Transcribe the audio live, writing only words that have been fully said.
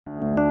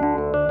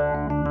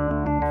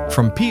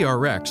From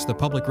PRX, the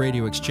Public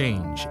Radio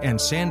Exchange, and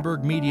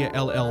Sandberg Media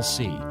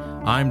LLC,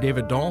 I'm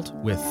David Dault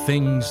with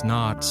Things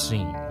Not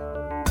Seen.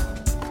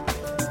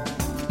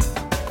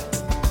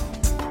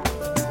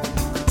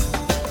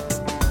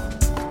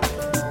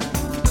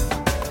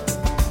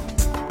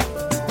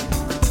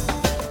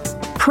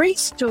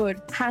 Priesthood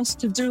has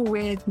to do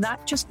with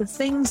not just the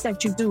things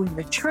that you do in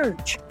the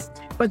church,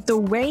 but the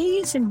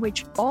ways in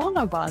which all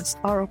of us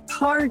are a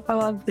part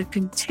of the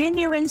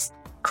continuous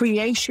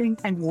creation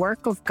and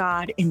work of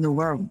God in the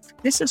world.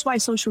 This is why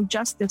social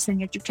justice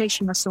and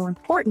education are so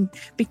important,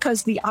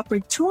 because the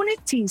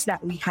opportunities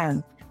that we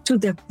have to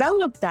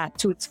develop that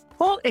to its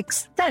full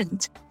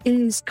extent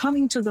is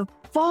coming to the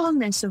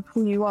fullness of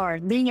who you are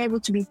and being able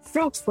to be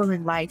fruitful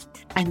in life,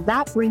 and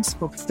that brings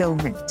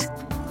fulfillment.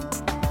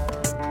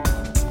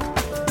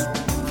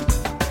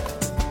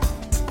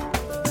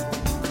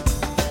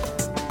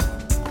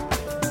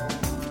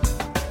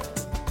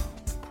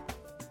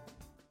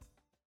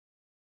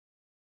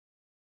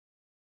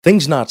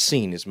 Things Not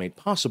Seen is made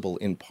possible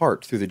in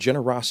part through the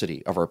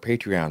generosity of our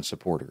Patreon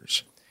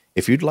supporters.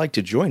 If you'd like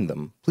to join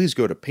them, please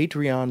go to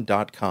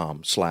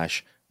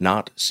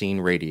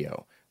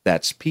patreon.com/notseenradio.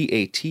 That's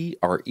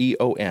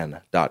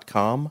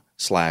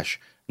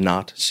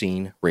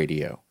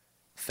patreon.com/notseenradio.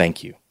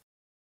 Thank you.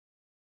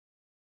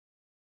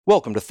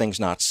 Welcome to Things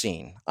Not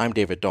Seen. I'm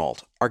David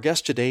Dault. Our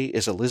guest today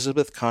is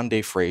Elizabeth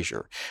Conde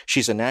Frazier.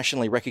 She's a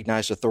nationally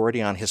recognized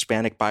authority on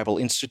Hispanic Bible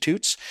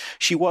Institutes.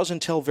 She was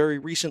until very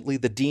recently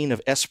the Dean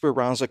of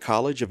Esperanza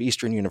College of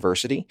Eastern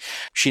University.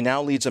 She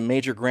now leads a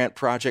major grant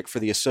project for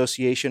the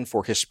Association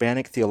for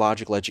Hispanic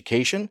Theological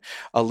Education,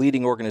 a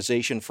leading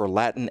organization for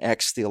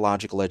Latinx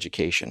theological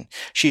education.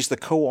 She's the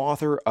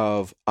co-author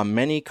of A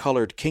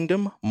Many-Colored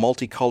Kingdom,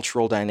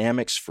 Multicultural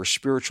Dynamics for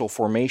Spiritual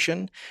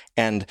Formation,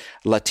 and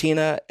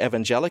Latina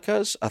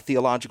Evangelicas, a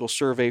theological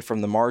survey from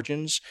the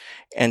margins.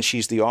 And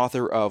she's the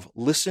author of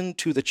Listen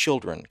to the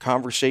Children,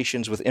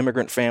 Conversations with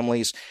Immigrant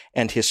Families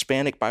and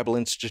Hispanic Bible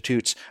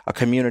Institutes, a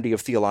Community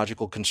of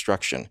Theological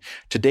Construction.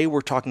 Today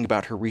we're talking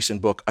about her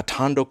recent book,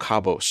 Atando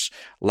Cabos,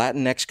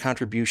 Latinx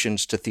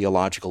Contributions to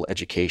Theological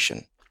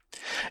Education.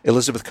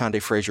 Elizabeth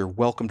Conde Frazier,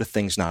 welcome to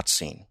Things Not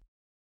Seen.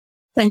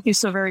 Thank you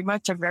so very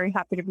much. I'm very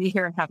happy to be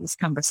here and have this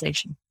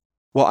conversation.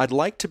 Well, I'd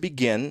like to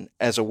begin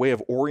as a way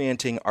of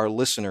orienting our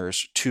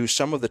listeners to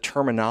some of the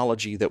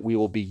terminology that we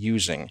will be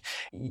using.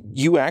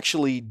 You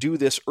actually do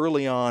this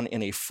early on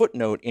in a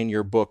footnote in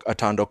your book,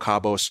 Atando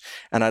Cabos,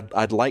 and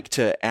I'd like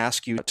to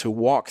ask you to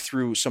walk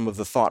through some of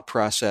the thought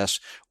process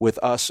with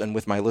us and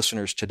with my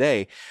listeners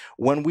today.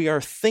 When we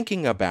are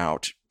thinking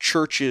about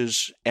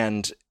churches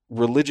and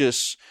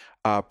religious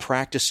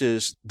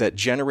practices that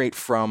generate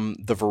from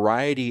the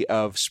variety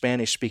of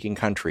Spanish-speaking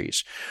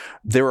countries,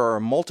 there are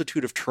a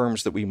multitude of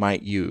terms that we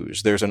might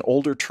use. There's an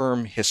older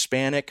term,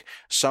 Hispanic.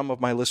 Some of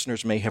my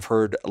listeners may have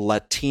heard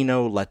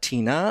Latino,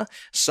 Latina.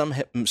 Some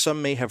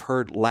may have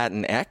heard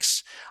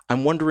Latinx.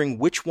 I'm wondering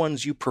which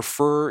ones you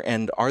prefer,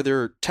 and are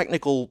there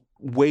technical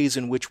ways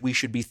in which we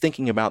should be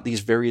thinking about these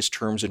various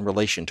terms in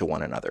relation to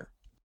one another?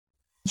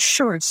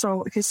 Sure.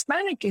 So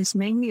Hispanic is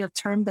mainly a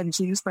term that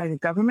is used by the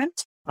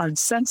government on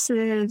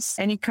census,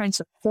 any kinds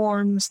of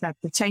forms that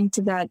pertain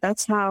to that.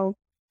 That's how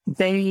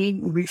they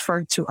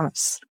refer to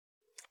us.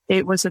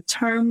 It was a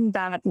term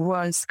that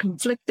was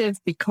conflictive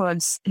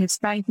because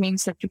Hispanic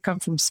means that you come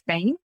from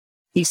Spain,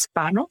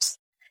 Hispanos,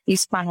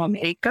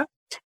 Hispanoamerica,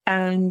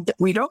 and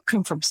we don't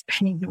come from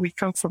Spain. We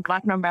come from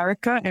Latin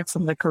America and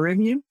from the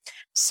Caribbean.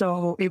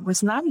 So it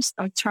was not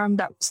a term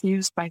that was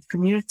used by the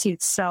community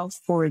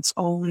itself for its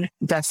own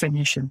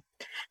definition.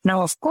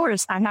 Now, of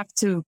course, I have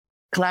to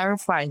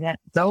clarify that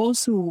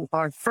those who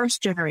are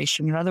first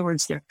generation, in other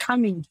words, they're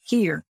coming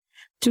here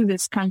to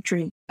this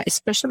country,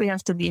 especially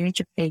after the age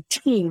of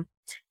 18,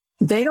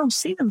 they don't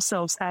see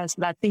themselves as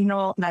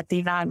Latino,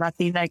 Latina,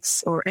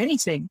 Latinx, or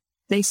anything.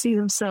 They see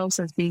themselves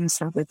as being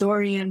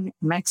Salvadorian,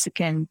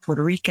 Mexican,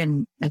 Puerto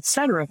Rican,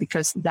 etc.,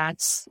 because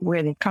that's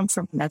where they come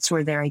from. That's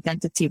where their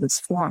identity was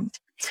formed.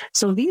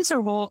 So these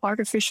are all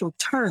artificial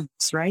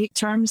terms, right?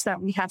 Terms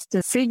that we have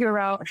to figure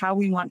out how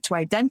we want to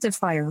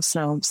identify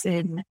ourselves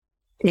in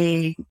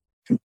a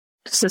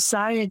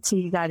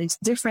society that is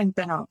different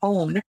than our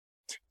own,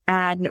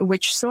 and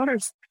which sort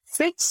of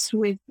fits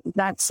with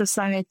that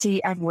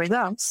society and with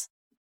us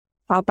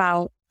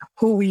about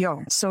who we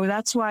are. So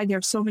that's why there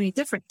are so many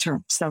different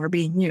terms that are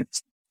being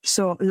used.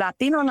 So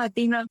Latino,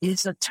 Latina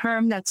is a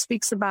term that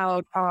speaks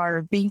about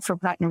our being from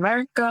Latin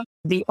America,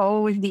 the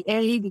O and the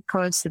A,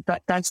 because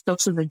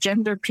those are the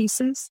gender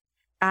pieces.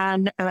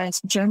 And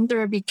as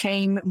gender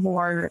became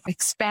more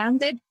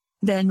expanded,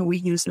 then we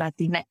use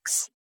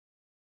Latinx.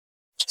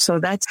 So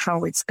that's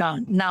how it's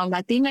gone. Now,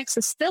 Latinx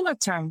is still a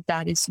term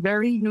that is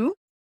very new.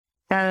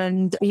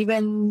 And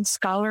even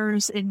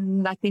scholars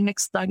in Latinx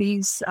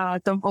studies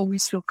don't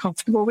always feel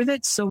comfortable with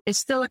it. So it's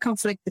still a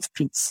conflictive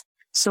piece.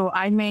 So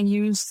I may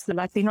use the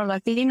Latino,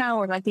 Latina,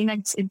 or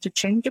Latinx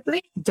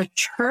interchangeably. The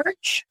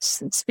church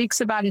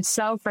speaks about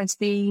itself as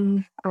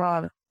being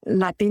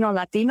Latino,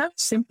 Latina,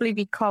 simply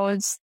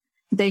because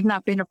They've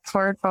not been a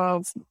part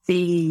of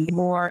the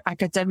more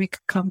academic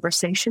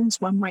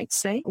conversations, one might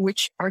say,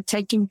 which are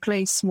taking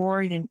place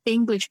more in an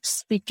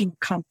English-speaking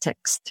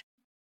context.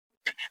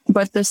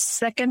 But the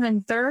second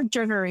and third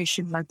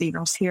generation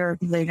Latinos here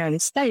in the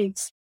United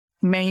States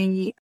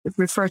may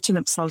refer to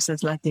themselves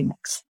as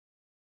Latinx.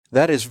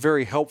 That is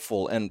very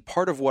helpful, and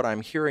part of what I'm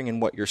hearing in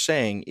what you're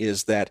saying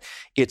is that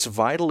it's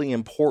vitally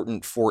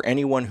important for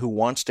anyone who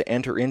wants to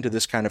enter into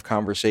this kind of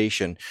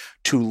conversation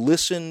to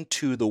listen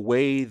to the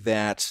way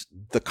that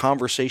the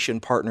conversation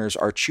partners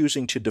are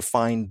choosing to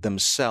define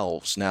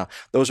themselves. Now,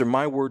 those are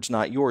my words,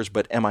 not yours,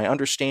 but am I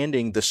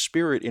understanding the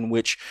spirit in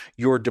which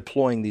you're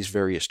deploying these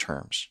various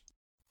terms?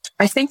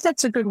 I think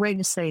that's a good way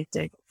to say it,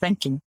 Dave.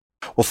 Thank you.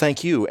 Well,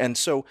 thank you. And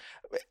so,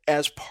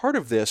 as part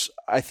of this,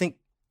 I think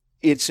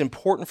it's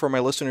important for my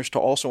listeners to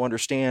also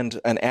understand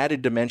an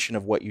added dimension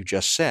of what you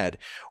just said.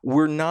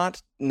 We're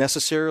not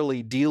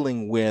necessarily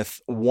dealing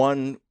with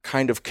one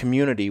kind of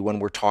community when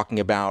we're talking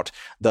about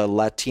the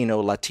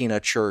Latino-Latina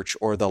church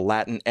or the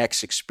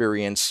Latinx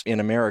experience in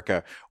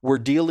America. We're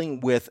dealing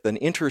with an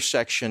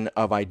intersection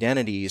of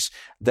identities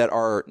that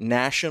are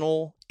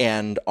national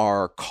and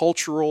are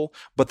cultural,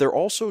 but they're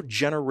also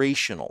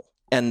generational.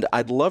 And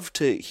I'd love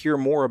to hear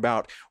more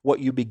about what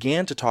you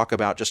began to talk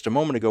about just a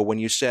moment ago when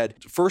you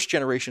said first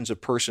generations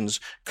of persons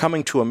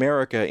coming to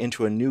America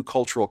into a new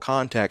cultural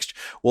context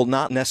will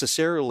not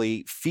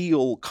necessarily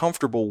feel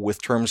comfortable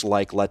with terms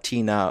like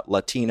Latina,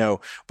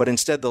 Latino, but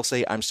instead they'll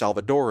say, I'm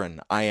Salvadoran,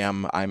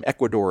 I'm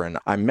Ecuadorian,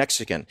 I'm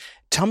Mexican.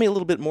 Tell me a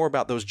little bit more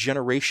about those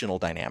generational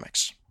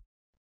dynamics.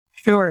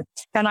 Sure.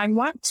 And I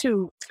want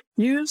to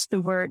use the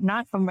word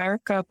not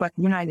America, but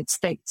United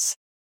States.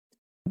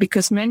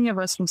 Because many of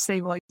us will say,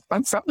 well,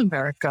 I'm from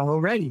America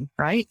already,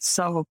 right?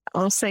 So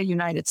I'll say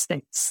United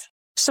States.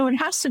 So it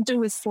has to do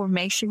with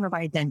formation of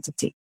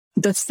identity.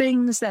 The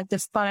things that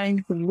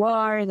define who you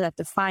are, that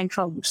define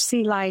how you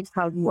see life,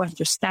 how you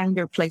understand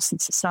your place in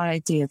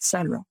society,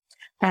 etc.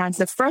 And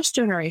the first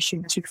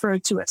generation is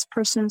referred to as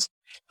persons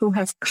who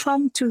have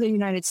come to the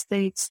United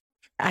States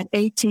at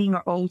 18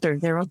 or older.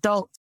 They're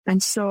adult.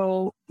 And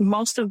so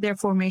most of their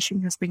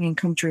formation has been in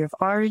country of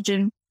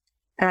origin,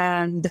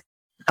 and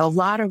a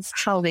lot of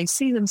how they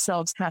see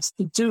themselves has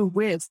to do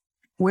with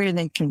where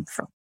they came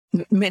from.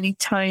 Many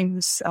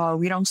times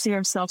we don't see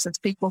ourselves as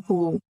people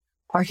who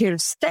are here to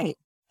stay,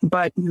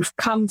 but you've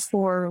come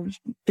for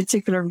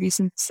particular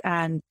reasons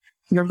and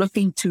you're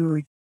looking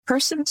to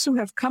persons who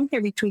have come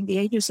here between the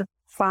ages of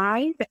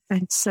 5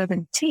 and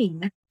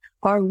 17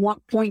 are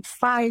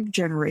 1.5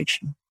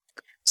 generation.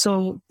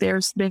 So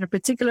there's been a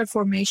particular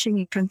formation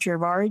in country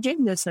of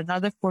origin. There's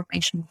another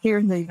formation here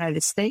in the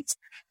United States.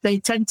 They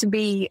tend to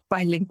be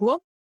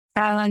bilingual.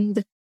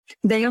 And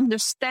they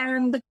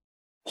understand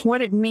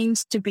what it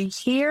means to be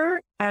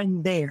here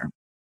and there.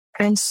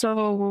 And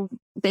so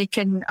they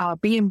can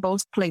be in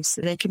both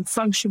places. They can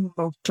function in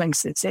both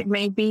places. It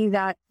may be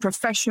that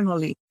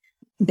professionally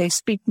they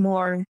speak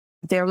more,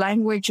 their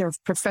language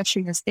of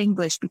profession is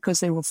English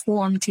because they were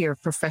formed here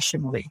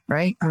professionally,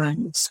 right?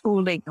 And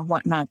schooling and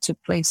whatnot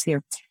took place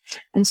here.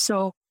 And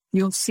so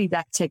you'll see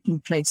that taking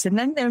place. And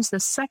then there's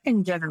the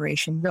second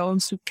generation,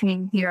 those who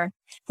came here,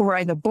 who were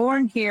either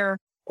born here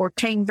or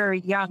came very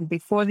young,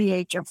 before the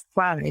age of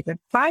 5. And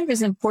 5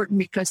 is important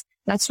because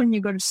that's when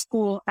you go to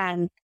school,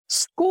 and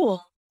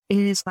school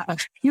is a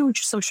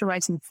huge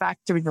socializing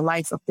factor in the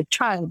life of the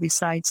child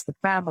besides the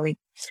family.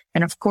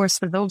 And of course,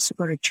 for those who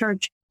go to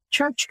church,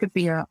 church could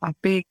be a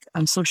big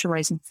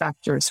socializing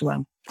factor as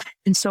well.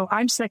 And so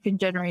I'm second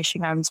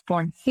generation. I was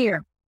born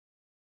here.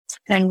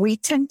 And we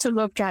tend to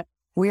look at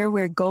where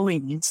we're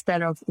going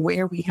instead of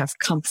where we have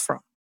come from.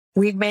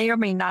 We may or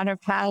may not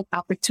have had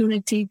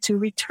opportunity to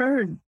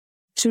return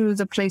to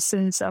the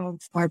places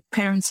of our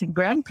parents and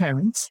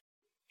grandparents.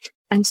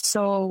 And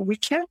so we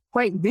can't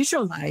quite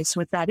visualize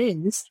what that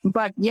is,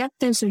 but yet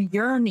there's a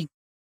yearning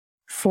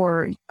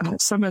for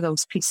some of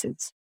those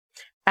pieces.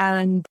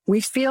 And we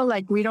feel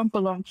like we don't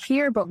belong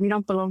here, but we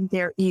don't belong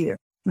there either.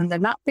 And the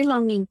not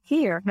belonging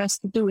here has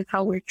to do with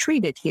how we're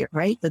treated here,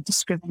 right? The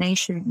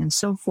discrimination and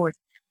so forth.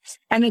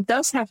 And it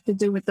does have to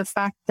do with the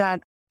fact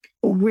that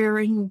we're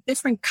in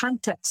different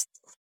contexts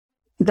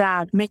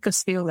that make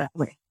us feel that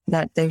way,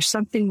 that there's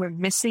something we're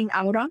missing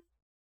out on,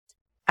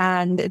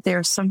 and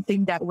there's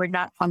something that we're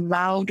not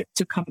allowed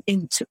to come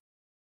into.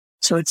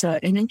 So it's an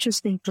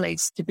interesting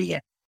place to be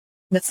in.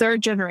 The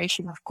third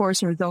generation, of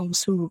course, are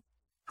those who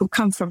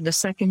come from the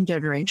second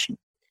generation.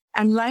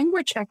 And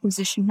language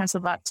acquisition has a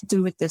lot to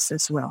do with this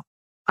as well.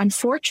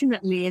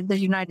 Unfortunately, in the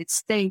United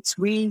States,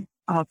 we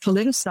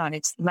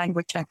politicize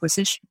language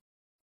acquisition.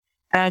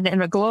 And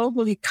in a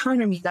global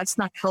economy, that's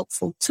not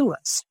helpful to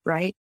us,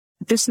 right?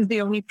 This is the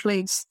only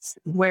place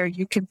where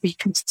you can be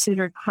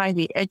considered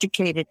highly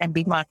educated and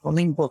be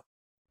monolingual.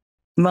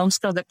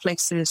 Most other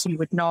places you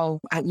would know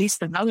at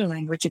least another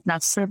language, if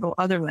not several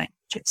other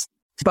languages.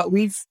 But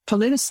we've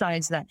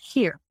politicized that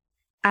here.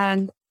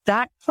 And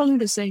that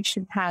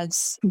politicization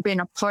has been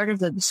a part of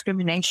the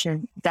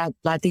discrimination that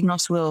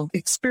Latinos will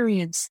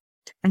experience.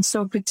 And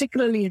so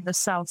particularly in the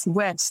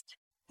Southwest,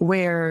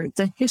 where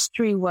the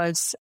history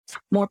was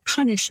more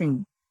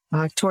punishing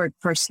toward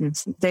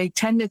persons. They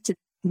tended to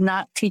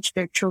not teach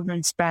their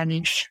children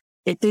Spanish.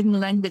 It didn't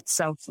lend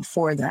itself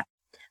for that.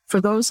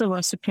 For those of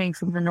us who came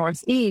from the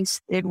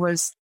Northeast, it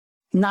was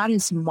not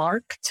as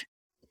marked,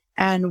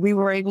 and we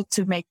were able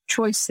to make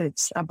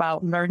choices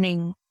about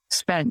learning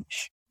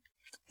Spanish.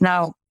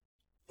 Now,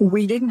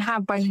 we didn't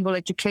have bilingual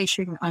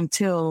education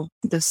until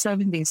the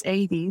 70s,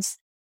 80s.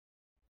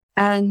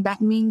 And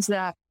that means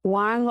that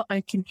while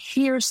I can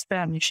hear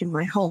Spanish in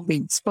my home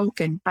being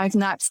spoken, I've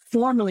not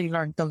formally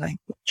learned the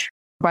language.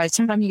 By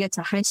the time you get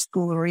to high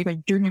school or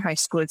even junior high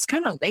school, it's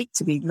kind of late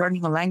to be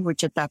learning a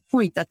language at that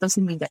point. That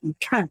doesn't mean that you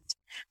can't,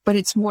 but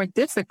it's more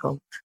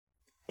difficult.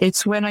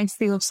 It's when I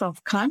feel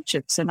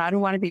self-conscious and I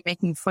don't want to be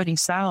making funny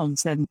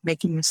sounds and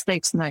making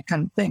mistakes and that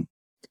kind of thing.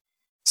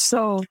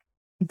 So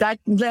that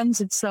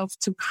lends itself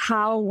to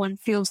how one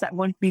feels that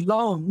one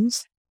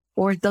belongs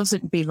or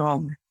doesn't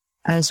belong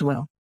as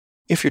well.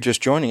 If you're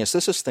just joining us,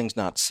 this is Things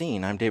Not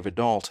Seen. I'm David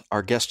Dault.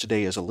 Our guest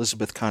today is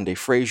Elizabeth Conde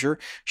Frazier.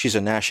 She's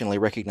a nationally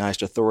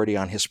recognized authority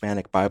on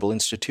Hispanic Bible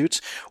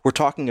Institutes. We're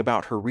talking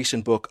about her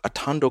recent book,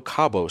 Atando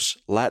Cabos,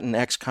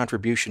 Latinx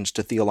Contributions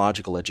to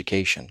Theological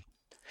Education.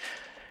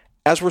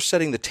 As we're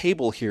setting the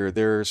table here,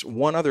 there's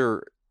one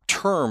other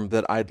term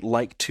that I'd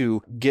like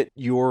to get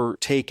your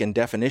take and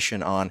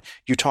definition on.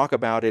 You talk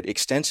about it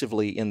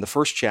extensively in the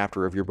first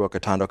chapter of your book,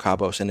 Atando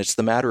Cabos, and it's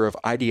the matter of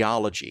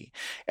ideology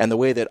and the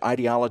way that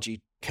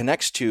ideology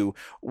connects to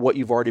what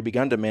you've already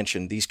begun to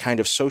mention, these kind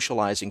of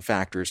socializing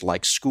factors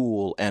like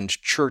school and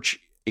church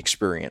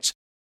experience.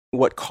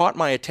 What caught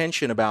my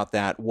attention about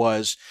that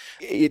was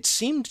it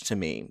seemed to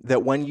me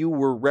that when you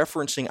were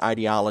referencing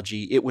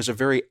ideology, it was a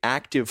very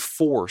active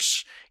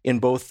force in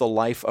both the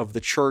life of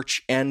the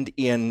church and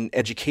in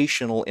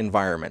educational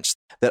environments.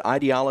 That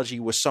ideology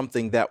was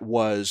something that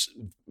was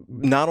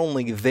not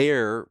only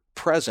there,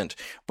 present,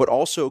 but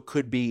also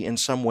could be in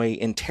some way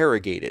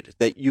interrogated,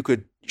 that you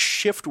could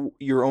shift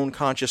your own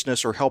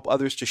consciousness or help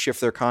others to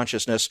shift their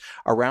consciousness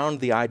around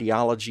the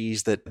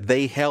ideologies that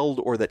they held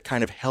or that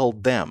kind of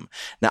held them.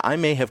 Now, I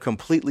may have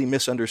completely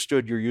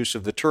misunderstood your use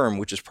of the term,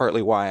 which is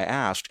partly why I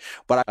asked,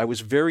 but I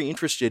was very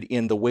interested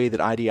in the way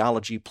that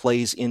ideology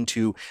plays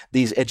into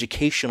these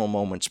educational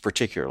moments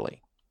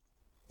particularly.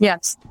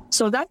 Yes.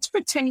 So that's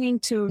pertaining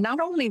to not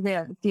only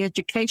the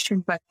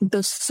education, but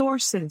the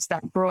sources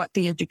that brought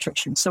the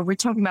education. So we're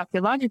talking about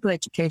theological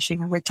education,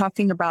 and we're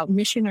talking about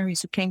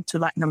missionaries who came to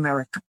Latin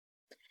America.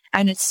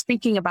 And it's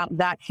speaking about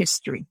that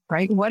history,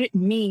 right? What it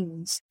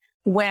means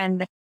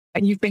when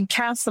you've been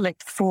Catholic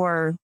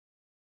for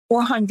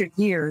 400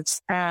 years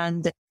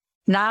and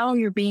now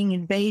you're being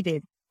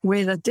invaded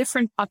with a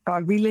different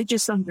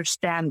religious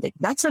understanding.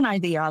 That's an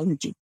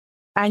ideology.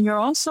 And you're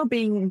also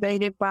being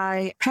invaded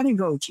by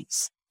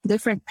pedagogies,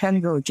 different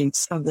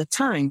pedagogies of the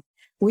time,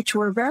 which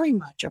were very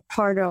much a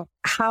part of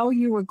how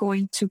you were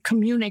going to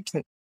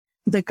communicate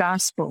the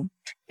gospel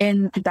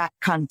in that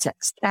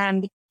context.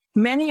 And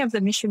many of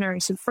the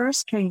missionaries who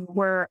first came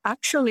were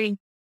actually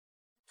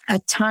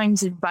at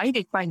times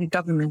invited by the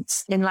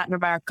governments in Latin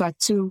America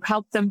to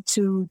help them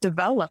to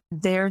develop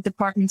their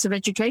departments of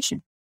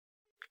education.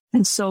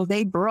 And so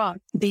they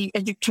brought the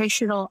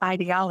educational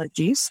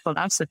ideologies,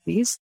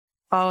 philosophies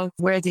of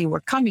where they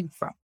were coming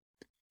from.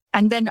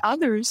 And then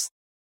others,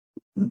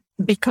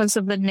 because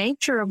of the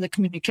nature of the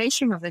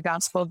communication of the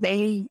gospel,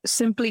 they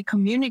simply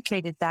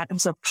communicated that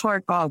as a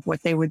part of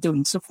what they were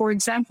doing. So, for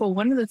example,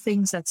 one of the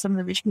things that some of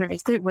the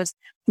missionaries did was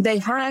they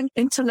had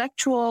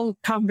intellectual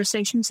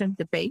conversations and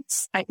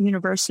debates at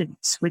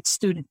universities with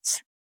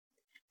students.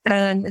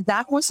 And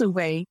that was a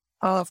way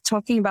of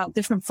talking about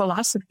different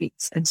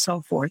philosophies and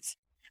so forth.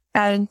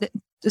 And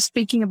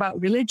speaking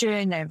about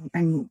religion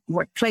and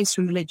what place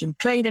religion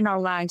played in our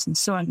lives and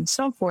so on and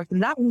so forth.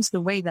 And that was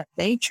the way that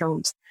they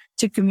chose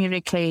to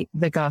communicate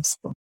the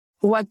gospel.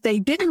 What they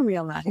didn't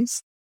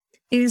realize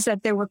is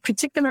that there were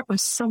particular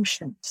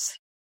assumptions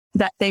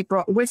that they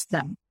brought with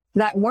them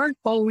that weren't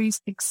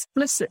always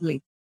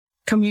explicitly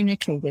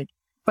communicated,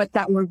 but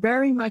that were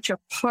very much a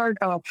part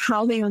of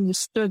how they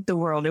understood the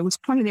world. It was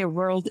part of their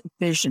world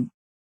vision.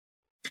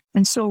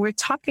 And so we're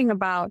talking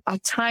about a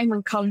time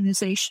when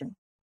colonization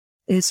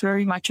is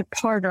very much a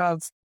part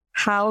of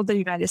how the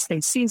United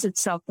States sees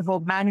itself, the whole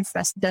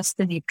manifest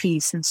destiny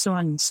piece and so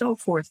on and so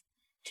forth.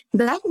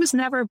 That was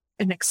never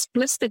an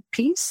explicit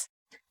piece,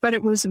 but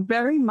it was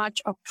very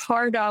much a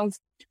part of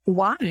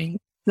why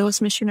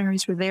those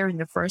missionaries were there in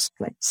the first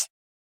place,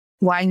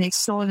 why they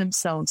saw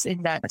themselves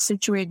in that,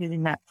 situated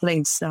in that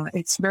place.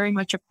 It's very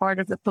much a part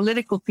of the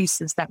political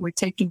pieces that were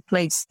taking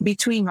place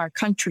between our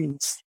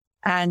countries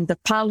and the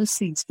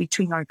policies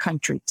between our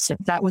countries. So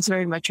that was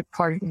very much a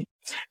part of it.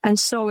 And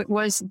so it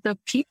was the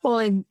people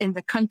in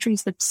the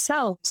countries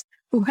themselves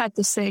who had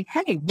to say,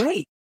 hey,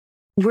 wait,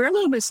 we're a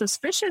little bit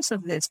suspicious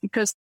of this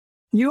because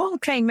you all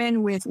came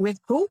in with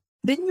who?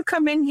 Didn't you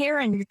come in here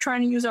and you're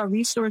trying to use our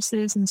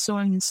resources and so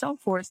on and so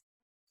forth?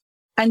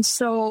 And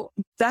so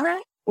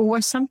that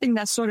was something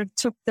that sort of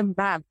took them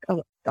back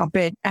a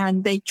bit.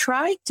 And they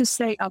tried to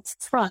say up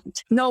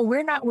front, no,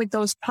 we're not with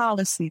those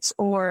policies.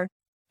 Or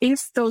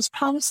if those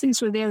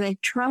policies were there, they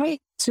tried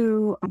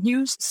to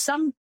use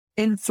some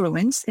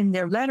influence in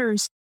their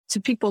letters to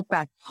people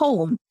back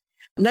home.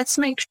 Let's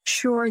make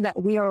sure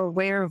that we are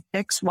aware of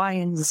X, Y,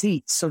 and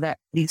Z so that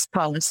these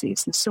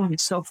policies and so on and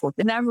so forth.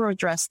 They never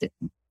addressed it,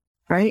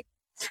 right?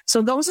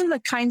 So those are the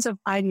kinds of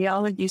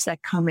ideologies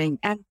that come in.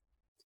 And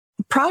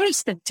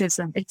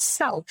Protestantism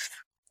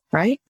itself,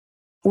 right,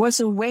 was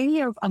a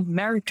way of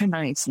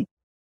Americanizing,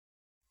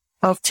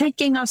 of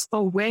taking us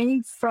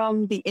away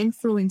from the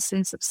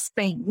influences of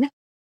Spain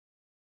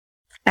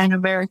and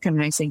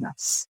Americanizing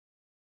us.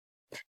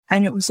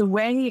 And it was a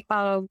way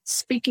of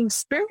speaking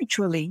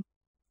spiritually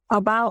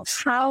about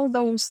how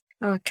those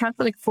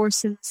Catholic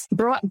forces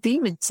brought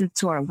demons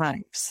into our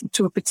lives,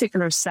 to a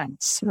particular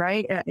sense,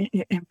 right?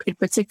 In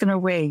particular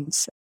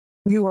ways.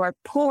 You are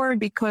poor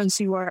because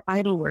you are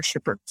idol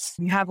worshippers.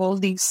 You have all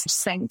these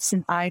saints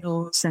and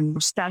idols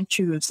and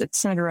statues,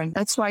 etc. And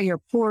that's why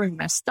you're poor and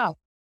messed up.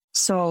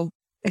 So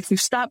if you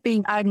stop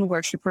being idol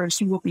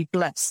worshippers, you will be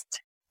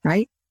blessed,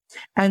 right?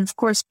 And of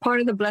course, part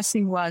of the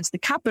blessing was the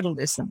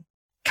capitalism.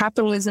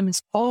 Capitalism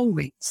is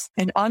always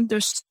an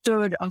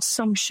understood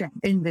assumption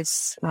in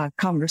this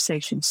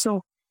conversation.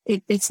 So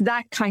it's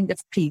that kind of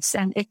piece.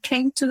 And it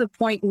came to the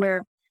point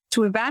where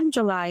to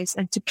evangelize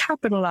and to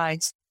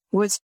capitalize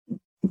was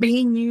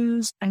being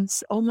used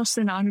as almost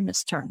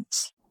synonymous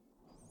terms.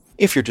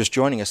 If you're just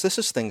joining us, this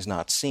is Things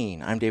Not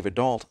Seen. I'm David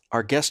Dault.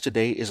 Our guest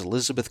today is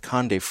Elizabeth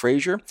Conde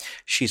Frazier.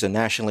 She's a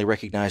nationally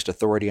recognized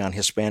authority on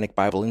Hispanic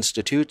Bible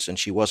Institutes, and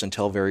she was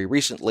until very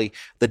recently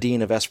the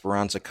Dean of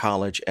Esperanza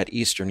College at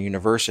Eastern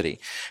University.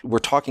 We're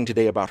talking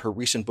today about her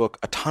recent book,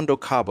 Atando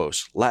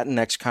Cabos,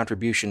 Latinx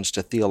Contributions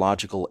to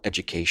Theological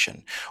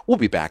Education. We'll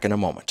be back in a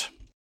moment.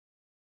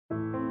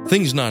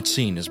 Things Not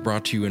Seen is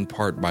brought to you in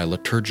part by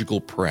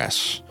Liturgical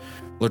Press.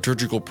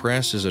 Liturgical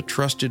Press is a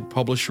trusted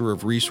publisher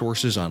of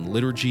resources on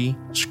liturgy,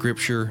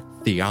 scripture,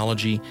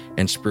 theology,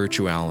 and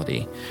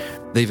spirituality.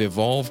 They've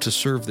evolved to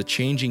serve the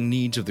changing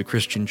needs of the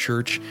Christian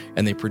church,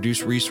 and they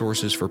produce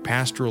resources for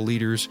pastoral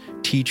leaders,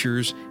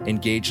 teachers,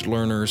 engaged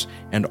learners,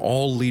 and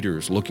all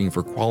leaders looking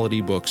for quality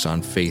books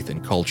on faith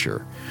and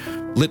culture.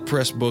 Lit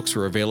Press books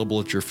are available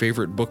at your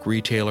favorite book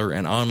retailer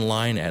and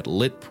online at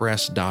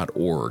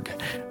litpress.org.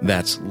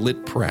 That's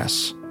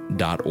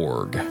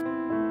litpress.org.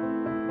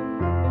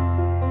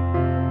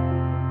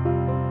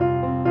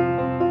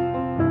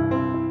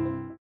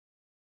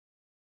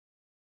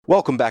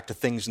 Welcome back to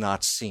Things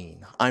Not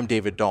Seen. I'm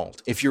David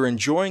Dault. If you're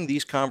enjoying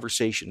these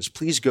conversations,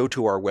 please go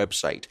to our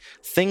website,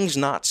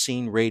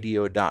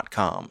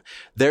 thingsnotseenradio.com.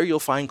 There you'll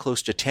find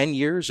close to 10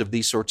 years of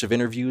these sorts of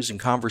interviews and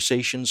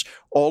conversations,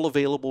 all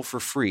available for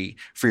free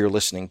for your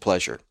listening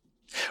pleasure.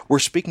 We're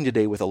speaking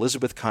today with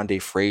Elizabeth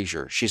Conde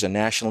Frazier. She's a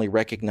nationally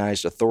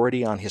recognized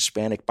authority on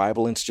Hispanic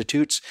Bible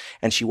Institutes,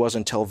 and she was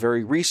until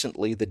very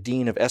recently the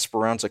Dean of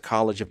Esperanza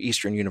College of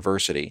Eastern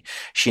University.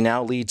 She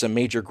now leads a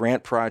major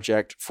grant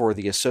project for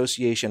the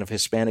Association of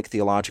Hispanic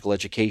Theological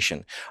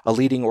Education, a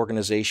leading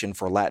organization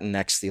for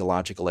Latinx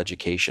theological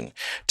education.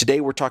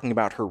 Today we're talking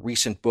about her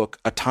recent book,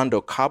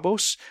 Atando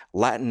Cabos,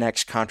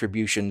 Latinx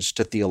Contributions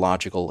to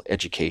Theological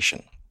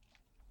Education.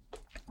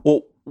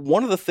 Well,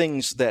 one of the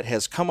things that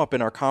has come up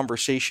in our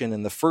conversation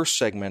in the first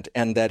segment,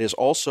 and that is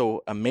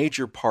also a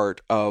major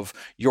part of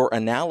your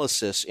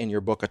analysis in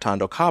your book,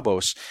 Atando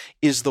Cabos,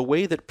 is the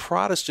way that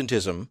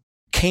Protestantism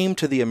came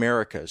to the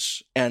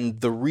Americas and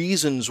the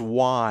reasons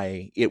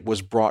why it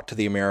was brought to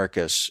the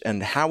Americas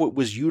and how it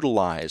was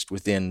utilized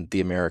within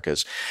the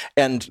Americas.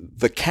 And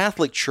the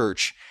Catholic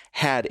Church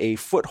had a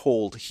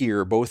foothold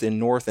here, both in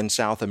North and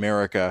South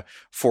America,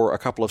 for a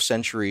couple of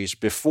centuries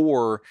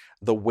before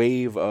the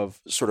wave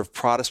of sort of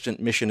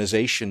Protestant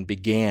missionization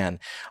began.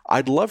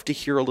 I'd love to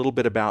hear a little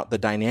bit about the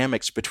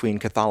dynamics between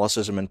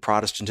Catholicism and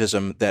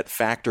Protestantism that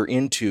factor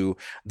into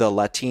the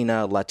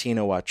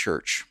Latinoa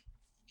church.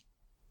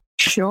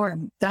 Sure.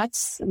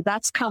 That's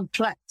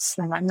complex,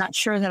 and I'm not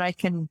sure that I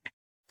can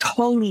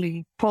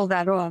totally pull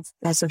that off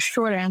as a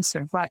short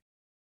answer. But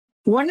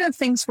one of the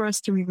things for us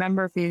to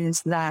remember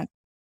is that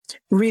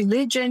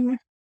religion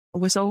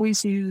was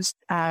always used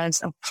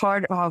as a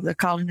part of the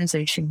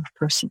colonization of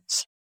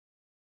persons.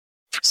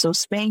 So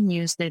Spain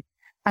used it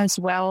as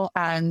well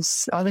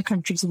as other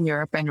countries in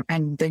Europe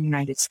and the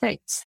United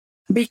States,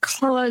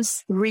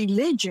 because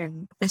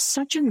religion is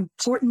such an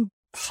important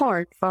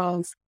part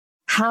of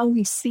how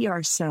we see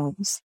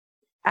ourselves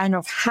and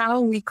of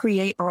how we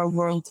create our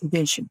world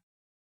vision.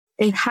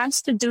 It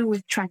has to do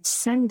with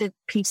transcendent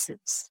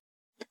pieces.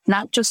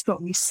 Not just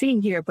what we see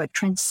here, but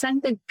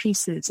transcendent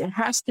pieces. It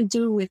has to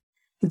do with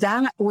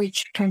that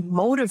which can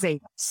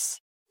motivate us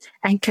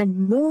and can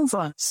move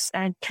us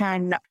and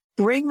can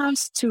bring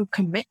us to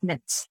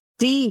commitments,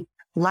 deep,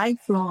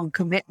 lifelong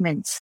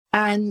commitments,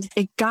 and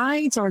it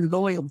guides our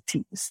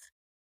loyalties.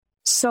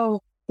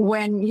 So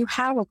when you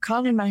have a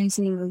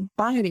colonizing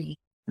body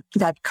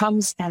that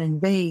comes and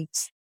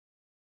invades,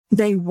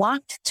 they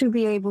want to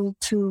be able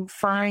to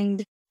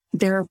find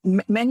there are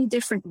many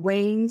different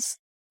ways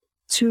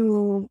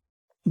to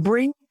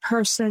bring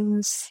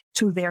persons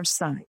to their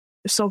side.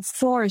 So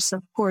force,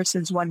 of course,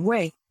 is one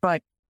way,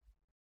 but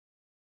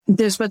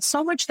there's but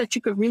so much that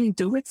you could really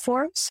do it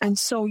for us. And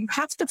so you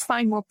have to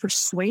find more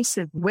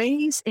persuasive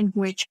ways in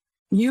which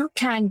you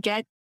can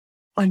get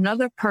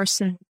another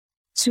person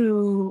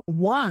to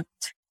want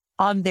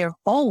on their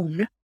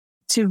own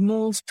to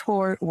move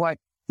toward what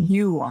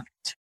you want.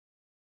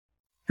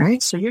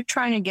 Right? So you're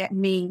trying to get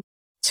me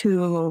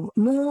to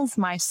move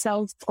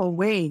myself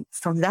away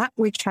from that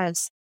which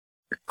has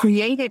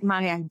created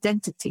my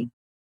identity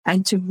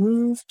and to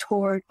move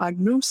toward a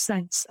new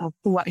sense of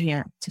who I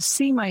am, to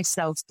see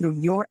myself through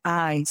your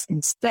eyes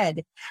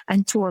instead,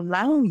 and to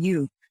allow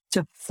you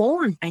to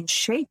form and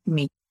shape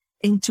me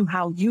into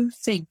how you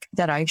think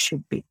that I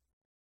should be.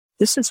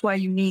 This is why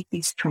you need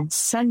these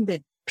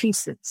transcendent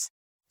pieces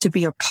to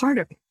be a part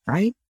of it,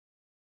 right?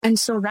 And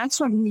so that's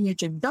what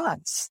religion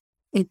does.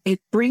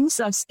 It brings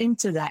us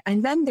into that.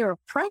 And then there are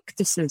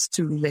practices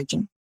to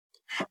religion.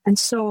 And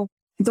so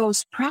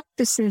those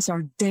practices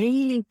are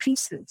daily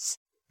pieces.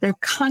 They're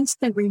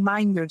constant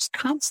reminders,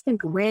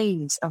 constant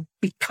ways of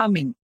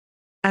becoming.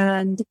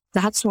 And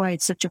that's why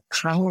it's such a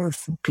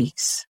powerful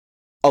piece.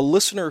 A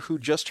listener who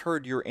just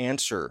heard your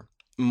answer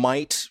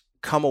might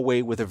come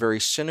away with a very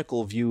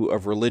cynical view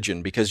of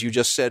religion, because you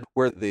just said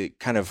where the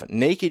kind of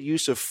naked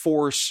use of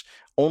force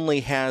only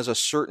has a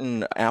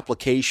certain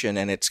application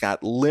and it's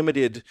got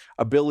limited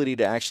ability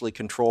to actually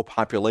control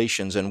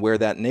populations, and where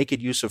that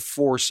naked use of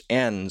force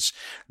ends,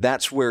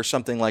 that's where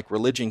something like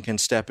religion can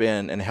step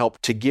in and help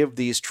to give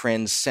these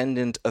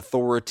transcendent,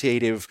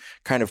 authoritative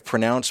kind of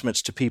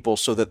pronouncements to people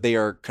so that they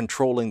are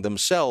controlling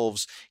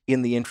themselves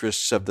in the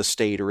interests of the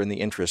state or in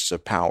the interests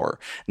of power.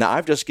 Now,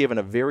 I've just given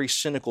a very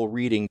cynical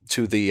reading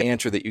to the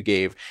answer that you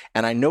gave,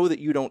 and I know that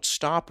you don't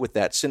stop with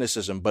that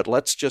cynicism, but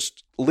let's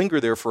just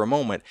linger there for a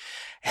moment.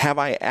 Have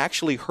I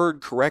actually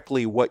heard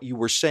correctly what you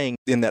were saying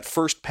in that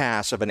first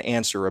pass of an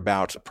answer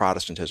about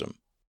Protestantism?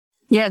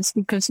 Yes,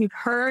 because you've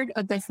heard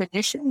a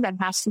definition that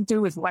has to do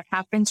with what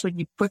happens when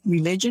you put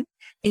religion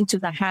into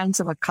the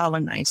hands of a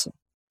colonizer.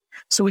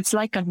 So it's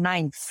like a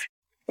knife.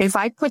 If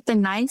I put the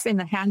knife in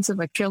the hands of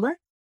a killer,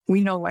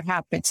 we know what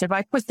happens. If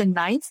I put the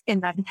knife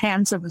in the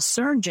hands of a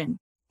surgeon,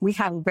 we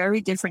have a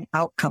very different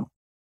outcome.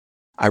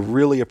 I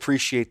really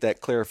appreciate that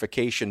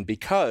clarification,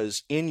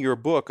 because in your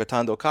book,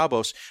 Atando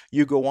Cabos,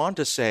 you go on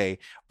to say,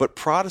 but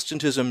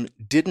Protestantism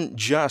didn't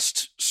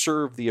just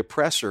serve the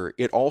oppressor,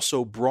 it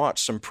also brought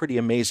some pretty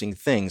amazing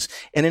things.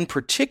 And in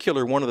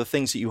particular, one of the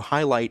things that you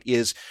highlight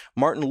is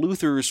Martin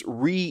Luther's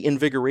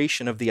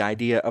reinvigoration of the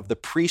idea of the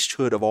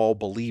priesthood of all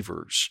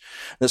believers.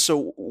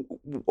 So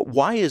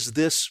why is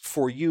this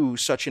for you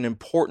such an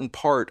important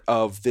part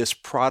of this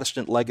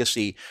Protestant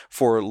legacy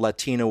for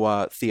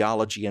Latino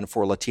theology and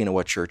for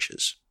Latino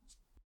churches?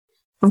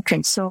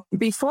 Okay, so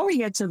before we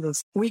get to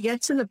this, we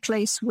get to the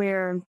place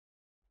where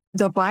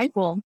the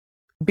Bible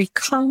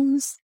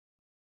becomes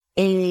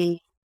a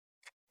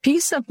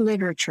piece of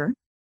literature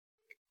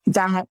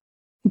that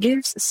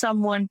gives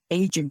someone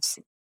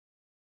agency.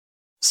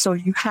 So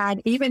you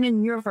had, even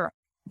in Europe,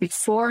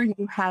 before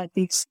you had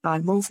these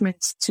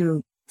movements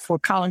for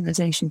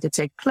colonization to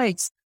take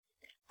place,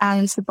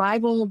 as the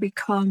Bible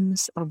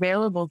becomes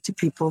available to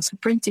people, so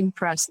printing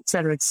press,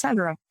 et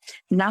cetera,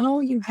 now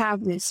you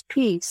have this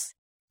piece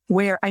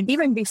where, and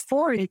even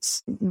before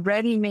it's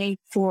ready-made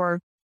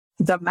for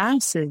the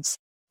masses,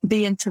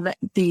 the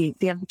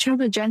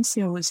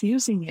intelligentsia was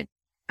using it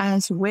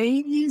as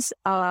ways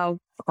of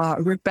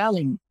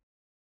rebelling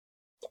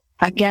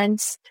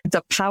against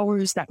the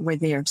powers that were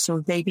there.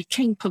 So they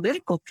became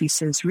political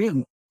pieces,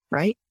 really,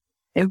 right?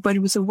 But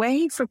it was a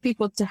way for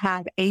people to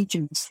have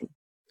agency,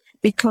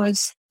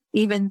 because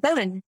even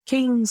then,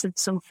 kings and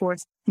so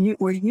forth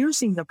were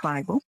using the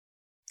Bible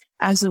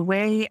as a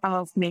way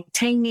of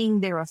maintaining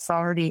their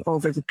authority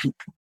over the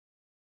people.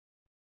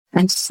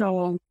 And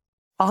so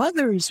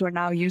others were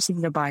now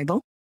using the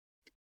Bible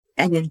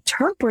and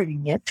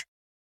interpreting it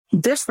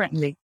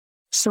differently,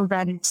 so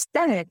that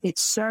instead it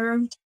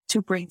served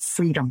to bring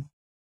freedom.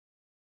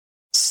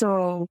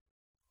 So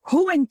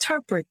who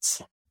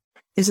interprets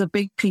is a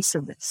big piece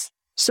of this.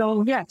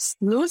 So yes,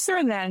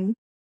 Luther then,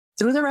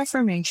 through the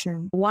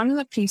Reformation, one of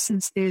the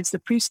pieces is the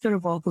priesthood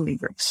of all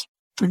believers.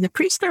 And the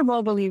priesthood of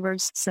all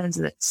believers says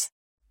this,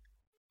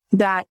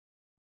 that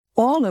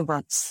all of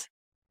us,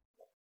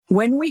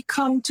 when we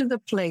come to the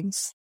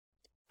place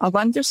of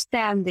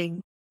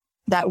understanding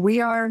that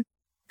we are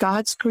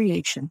God's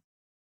creation,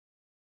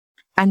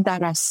 and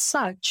that as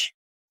such,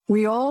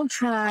 we all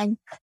have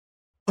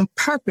a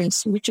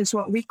purpose, which is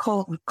what we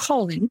call a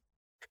calling,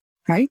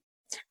 right?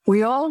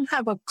 We all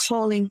have a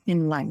calling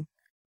in life.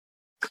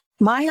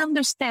 My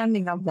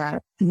understanding of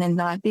that, and then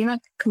the Latino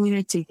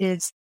community,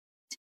 is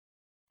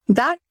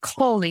that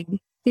calling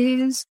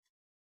is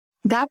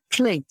that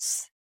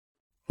place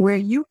where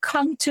you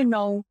come to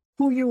know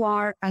who you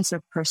are as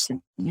a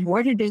person,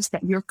 what it is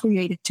that you're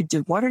created to do,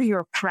 what are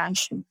your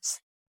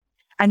passions.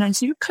 And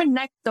as you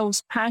connect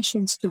those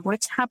passions to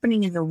what's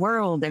happening in the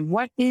world and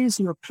what is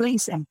your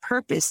place and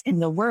purpose in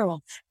the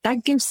world,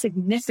 that gives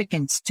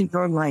significance to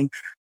your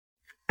life.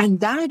 And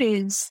that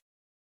is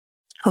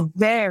a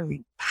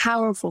very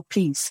powerful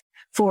piece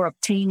for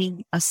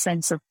obtaining a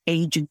sense of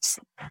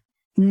agency.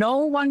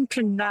 No one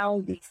can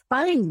now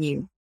define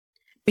you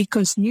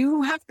because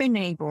you have been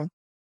able,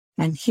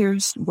 and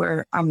here's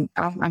where I'm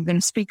going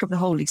to speak of the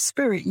Holy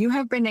Spirit. You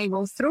have been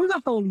able through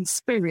the Holy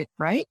Spirit,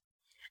 right,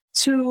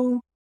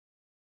 to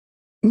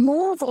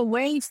move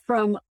away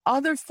from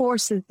other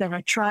forces that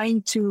are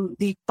trying to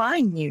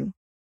define you,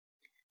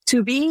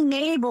 to being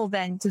able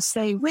then to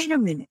say, wait a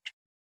minute,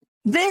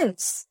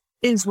 this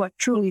is what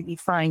truly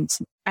defines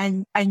me.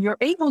 And you're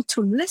able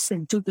to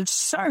listen, to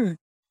discern,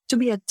 to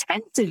be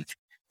attentive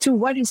to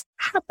what is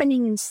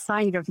happening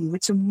inside of you.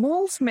 It's a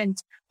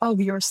movement of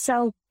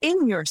yourself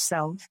in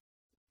yourself,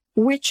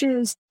 which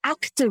is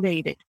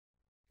activated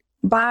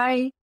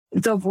by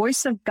the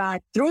voice of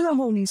God through the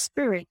Holy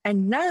Spirit.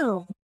 And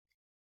now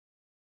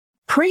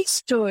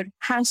priesthood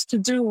has to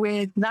do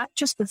with not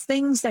just the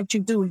things that you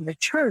do in the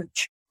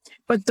church,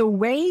 but the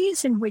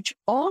ways in which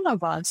all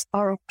of us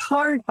are a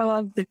part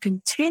of the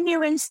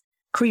continuous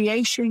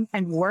creation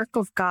and work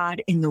of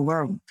God in the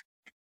world.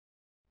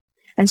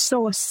 And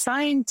so a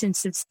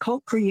scientist is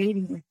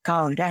co-creating with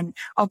God, and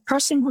a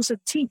person who's a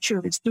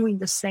teacher is doing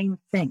the same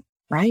thing,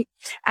 right?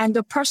 And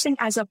the person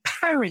as a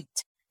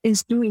parent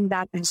is doing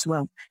that as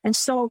well. And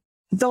so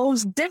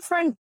those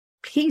different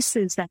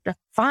pieces that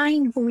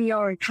define who we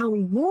are and how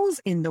we move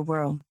in the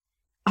world,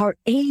 our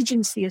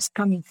agency is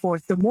coming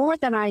forth. The more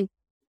that I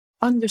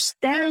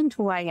understand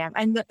who I am,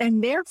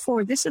 and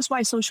therefore, this is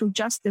why social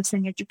justice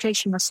and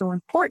education are so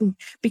important,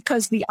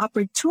 because the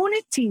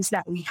opportunities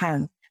that we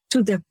have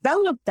to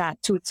develop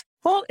that to its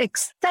full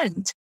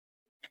extent,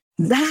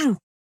 that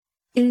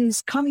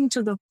is coming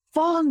to the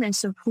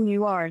fullness of who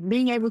you are and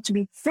being able to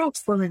be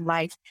fruitful in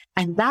life,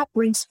 and that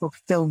brings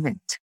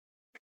fulfillment.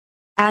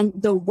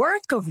 And the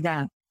work of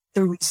that,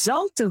 the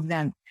result of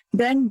that,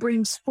 then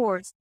brings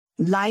forth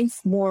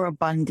life more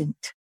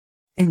abundant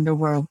in the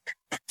world.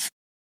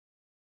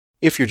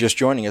 If you're just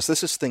joining us,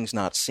 this is Things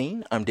Not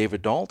Seen. I'm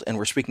David Dault, and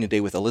we're speaking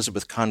today with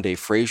Elizabeth Conde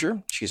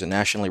Frazier. She's a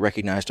nationally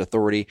recognized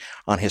authority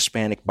on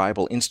Hispanic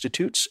Bible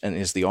Institutes and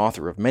is the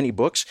author of many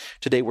books.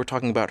 Today we're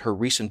talking about her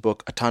recent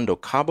book, Atando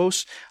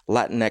Cabos,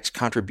 Latinx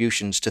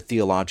Contributions to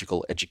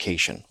Theological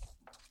Education.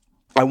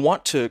 I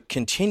want to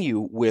continue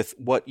with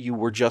what you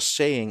were just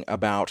saying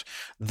about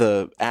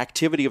the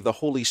activity of the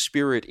Holy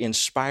Spirit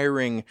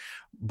inspiring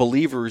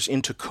believers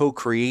into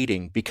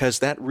co-creating, because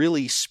that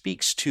really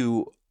speaks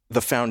to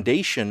the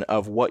foundation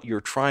of what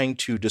you're trying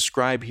to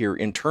describe here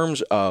in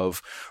terms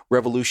of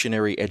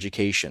revolutionary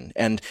education.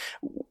 And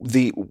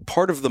the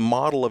part of the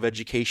model of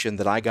education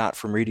that I got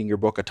from reading your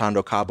book,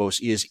 Atando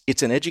Cabos, is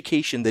it's an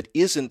education that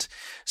isn't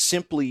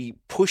simply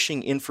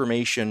pushing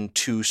information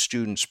to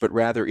students, but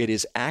rather it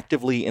is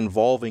actively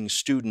involving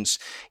students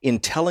in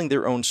telling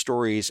their own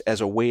stories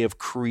as a way of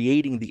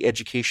creating the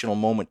educational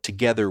moment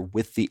together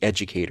with the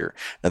educator.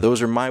 Now,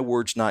 those are my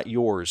words, not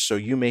yours, so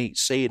you may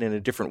say it in a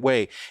different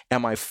way.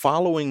 Am I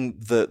following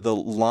the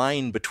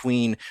line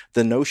between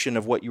the notion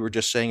of what you were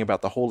just saying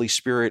about the Holy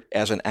Spirit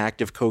as an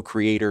active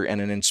co-creator and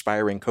an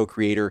inspiring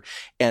co-creator,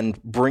 and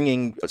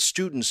bringing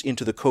students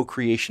into the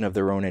co-creation of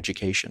their own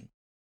education?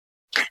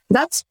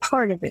 That's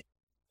part of it.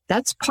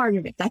 That's part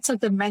of it. That's a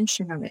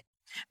dimension of it.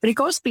 But it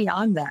goes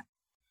beyond that.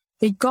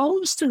 It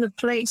goes to the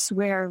place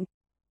where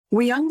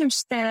we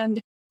understand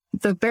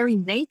the very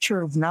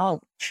nature of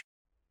knowledge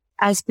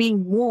as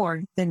being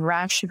more than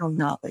rational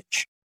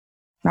knowledge.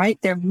 Right?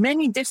 There are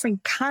many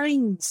different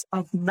kinds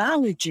of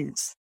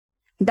knowledges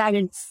that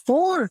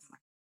inform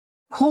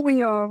who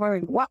we are,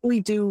 what we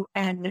do,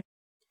 and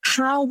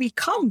how we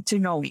come to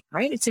knowing,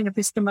 right? It's an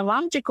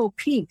epistemological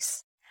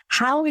piece,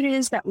 how it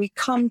is that we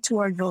come to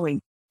our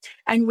knowing.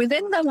 And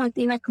within the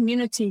Latina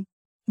community,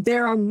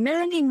 there are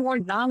many more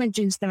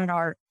knowledges that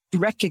are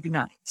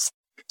recognized.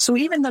 So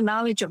even the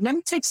knowledge of, let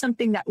me take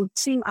something that would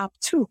seem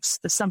obtuse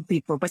to some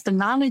people, but the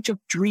knowledge of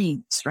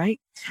dreams, right?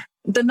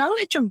 The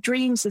knowledge of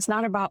dreams is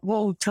not about,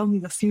 whoa, tell me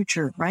the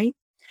future, right?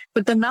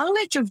 But the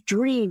knowledge of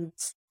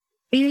dreams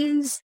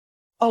is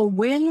a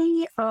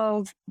way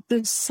of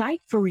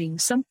deciphering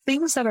some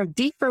things that are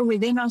deeper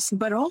within us,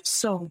 but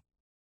also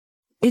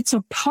it's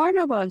a part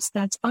of us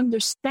that's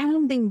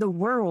understanding the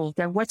world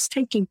and what's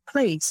taking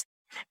place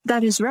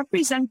that is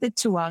represented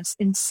to us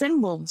in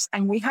symbols.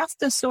 And we have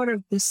to sort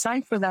of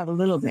decipher that a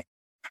little bit.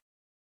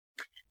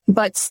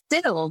 But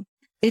still,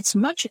 it's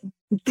much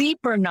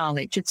deeper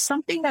knowledge. It's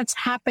something that's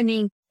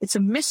happening. It's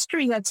a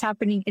mystery that's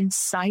happening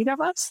inside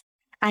of us,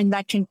 and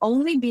that can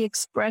only be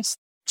expressed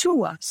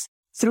to us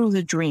through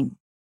the dream.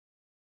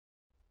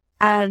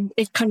 And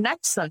it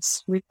connects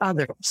us with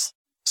others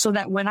so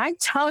that when I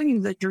tell you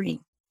the dream,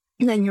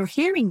 and then you're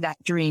hearing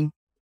that dream,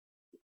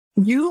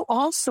 you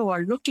also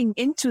are looking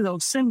into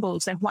those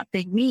symbols and what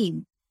they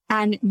mean,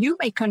 and you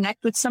may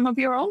connect with some of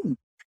your own.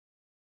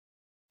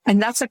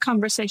 And that's a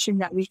conversation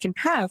that we can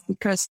have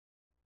because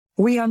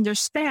we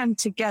understand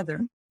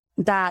together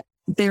that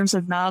there's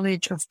a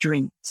knowledge of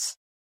dreams.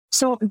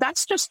 So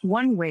that's just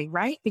one way,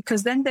 right?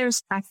 Because then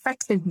there's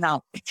affective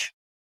knowledge.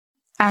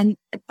 And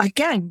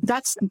again,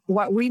 that's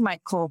what we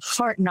might call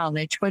heart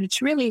knowledge, but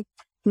it's really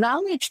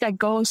knowledge that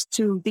goes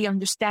to the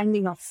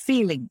understanding of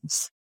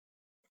feelings.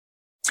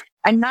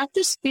 And not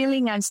just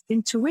feeling as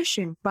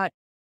intuition, but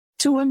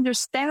to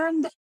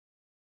understand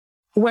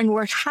when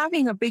we're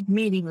having a big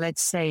meeting,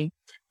 let's say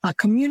a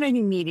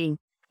community meeting,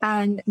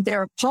 and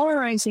there are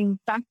polarizing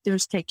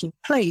factors taking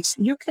place,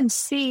 you can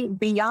see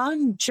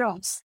beyond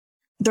just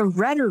the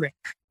rhetoric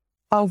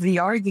of the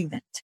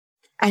argument.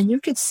 And you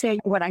could say,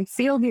 what I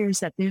feel here is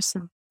that there's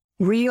some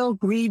real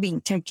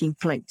grieving taking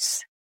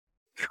place,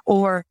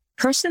 or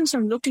persons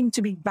are looking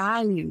to be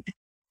valued,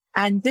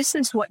 and this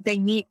is what they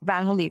need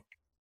valued.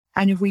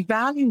 And if we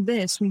value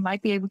this, we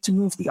might be able to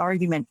move the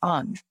argument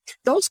on.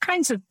 Those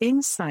kinds of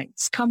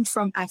insights come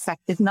from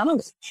affective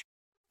knowledge.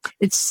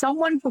 It's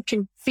someone who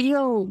can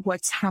feel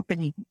what's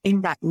happening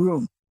in that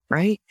room,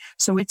 right?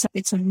 So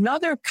it's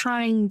another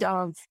kind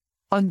of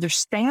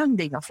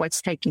understanding of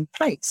what's taking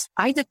place.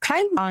 I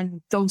depend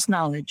on those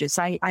knowledges.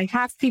 I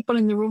have people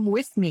in the room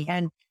with me,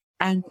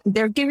 and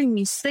they're giving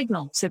me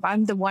signals. If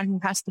I'm the one who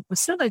has to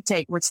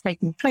facilitate what's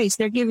taking place,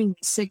 they're giving me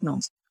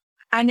signals.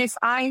 And if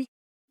I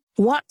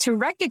want to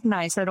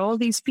recognize that all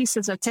these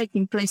pieces are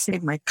taking place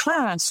in my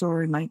class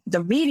or in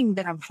the meeting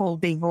that I'm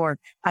holding or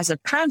as a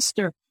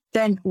pastor,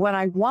 then what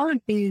I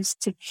want is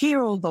to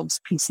hear all those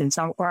pieces,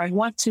 or I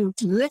want to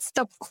lift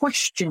up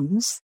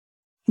questions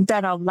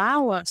that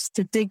allow us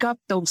to dig up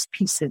those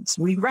pieces.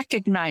 We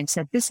recognize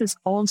that this is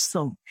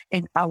also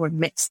in our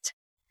midst.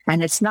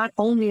 And it's not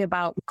only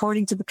about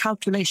according to the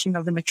calculation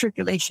of the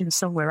matriculation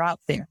somewhere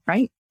out there,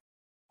 right?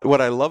 What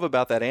I love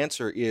about that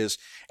answer is,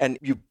 and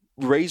you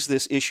raise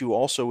this issue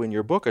also in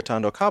your book,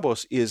 Atando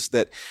Cabos, is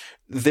that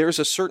there's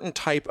a certain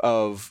type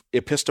of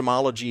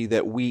epistemology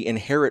that we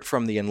inherit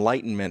from the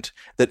Enlightenment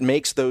that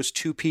makes those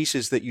two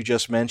pieces that you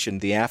just mentioned,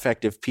 the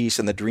affective piece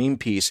and the dream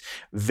piece,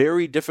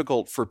 very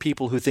difficult for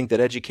people who think that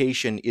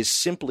education is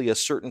simply a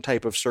certain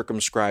type of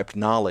circumscribed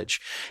knowledge.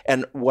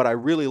 And what I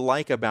really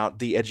like about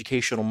the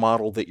educational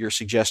model that you're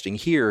suggesting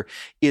here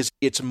is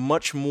it's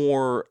much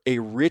more a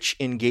rich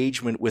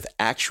engagement with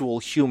actual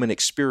human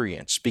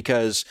experience,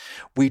 because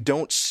we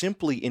don't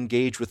simply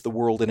engage with the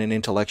world in an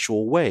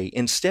intellectual way.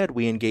 Instead,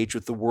 we engage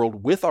with the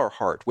world with our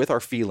heart, with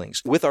our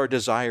feelings, with our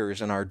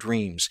desires and our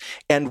dreams.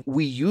 And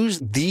we use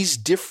these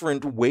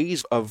different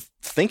ways of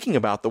thinking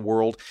about the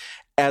world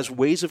as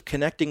ways of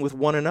connecting with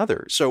one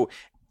another. So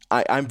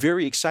I'm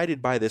very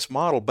excited by this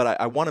model, but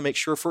I want to make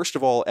sure, first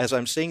of all, as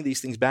I'm saying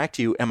these things back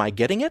to you, am I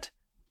getting it?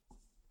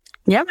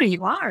 Yeah, but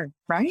you are,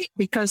 right?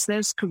 Because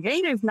there's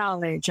creative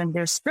knowledge and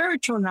there's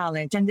spiritual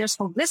knowledge and there's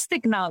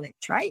holistic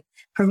knowledge, right?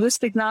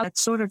 Holistic knowledge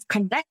sort of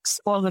connects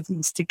all of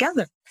these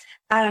together.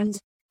 And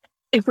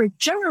if we're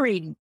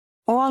generating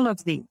all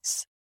of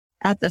these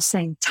at the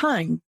same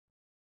time,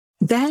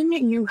 then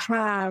you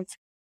have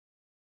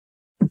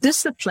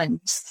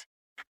disciplines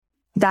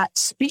that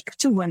speak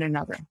to one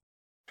another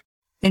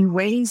in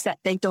ways that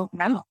they don't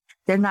know.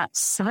 They're not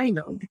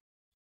siloed.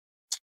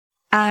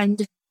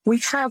 And we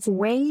have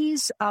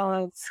ways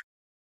of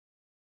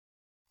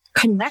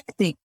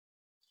connecting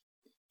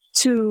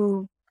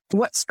to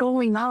what's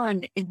going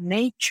on in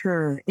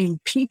nature, in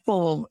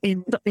people,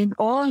 in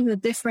all of the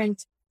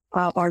different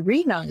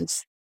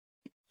arenas.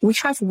 We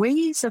have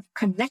ways of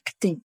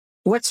connecting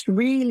what's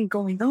really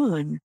going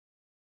on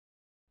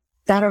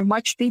that are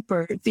much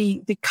deeper.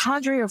 The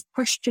cadre of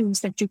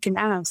questions that you can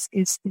ask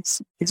is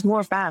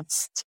more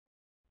vast.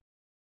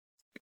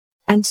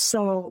 And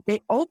so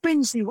it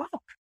opens you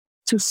up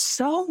to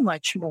so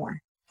much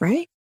more,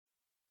 right?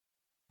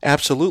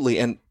 Absolutely.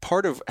 And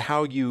part of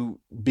how you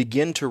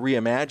begin to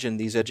reimagine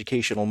these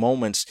educational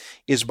moments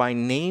is by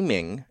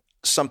naming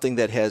something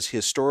that has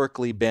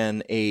historically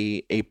been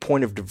a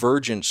point of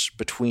divergence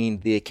between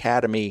the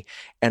academy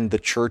and the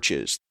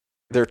churches.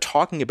 They're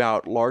talking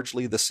about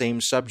largely the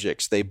same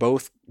subjects. They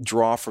both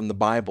draw from the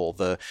Bible,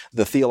 the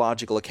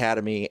theological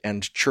academy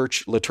and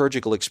church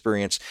liturgical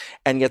experience,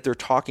 and yet they're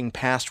talking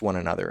past one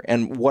another.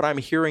 And what I'm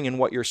hearing in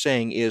what you're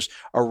saying is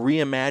a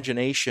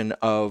reimagination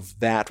of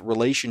that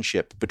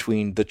relationship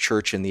between the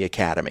church and the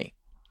academy.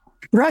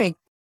 Right.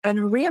 And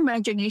a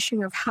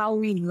reimagination of how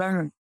we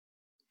learn.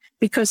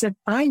 Because if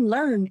I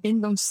learn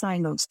in those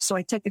silos, so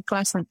I take a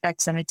class on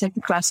X and I take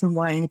a class on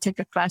Y and I take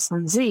a class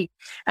on Z,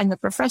 and the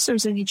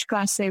professors in each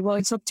class say, well,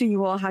 it's up to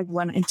you all how you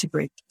want to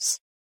integrate this,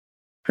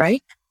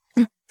 right?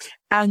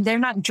 And they're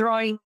not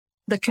drawing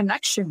the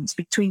connections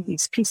between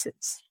these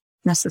pieces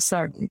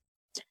necessarily.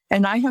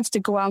 And I have to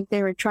go out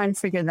there and try and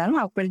figure that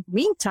out. But in the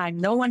meantime,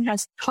 no one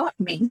has taught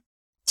me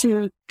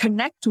to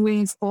connect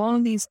with all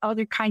these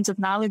other kinds of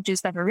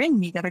knowledges that are in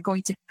me that are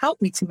going to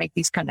help me to make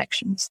these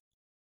connections.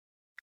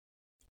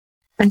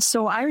 And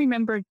so I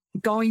remember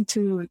going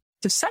to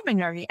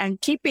seminary and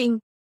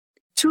keeping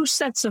 2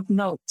 sets of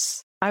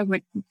notes. I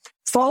would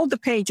fold the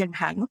page in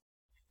half,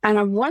 and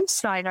on one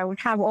side, I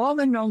would have all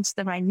the notes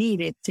that I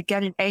needed to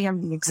get an A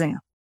on the exam.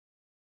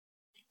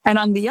 And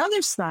on the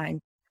other side,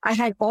 I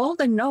had all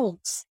the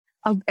notes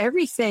of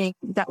everything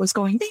that was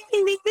going ding,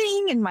 ding, ding,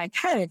 ding in my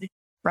head,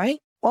 right?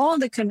 All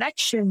the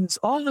connections,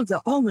 all of the,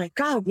 oh my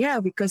God,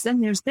 yeah, because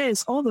then there's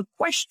this, all the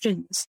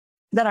questions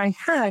that I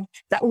had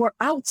that were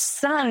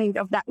outside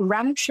of that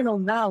rational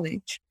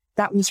knowledge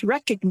that was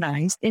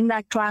recognized in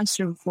that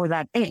classroom for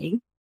that A.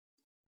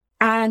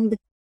 And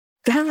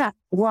that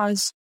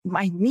was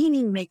my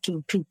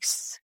meaning-making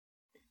piece.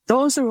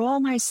 Those are all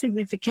my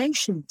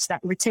significations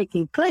that were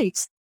taking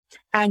place.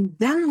 And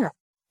that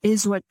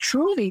is what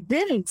truly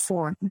did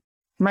inform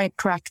my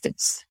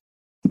practice.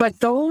 But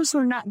those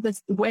were not the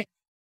way.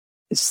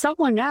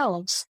 Someone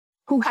else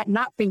who had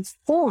not been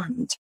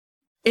formed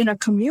in a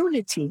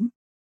community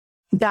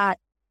that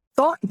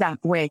thought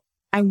that way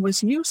and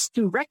was used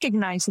to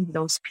recognizing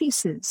those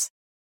pieces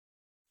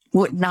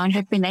would not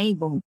have been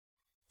able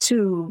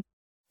to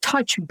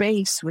touch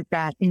base with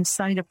that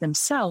inside of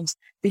themselves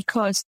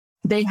because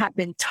they had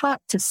been taught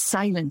to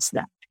silence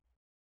that,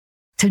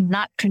 to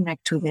not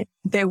connect with it.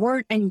 There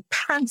weren't any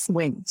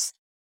pathways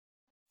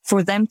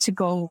for them to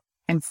go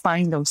and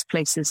find those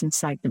places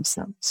inside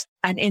themselves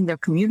and in their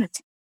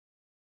community.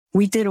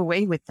 We did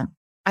away with them.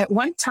 At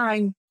one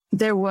time,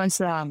 there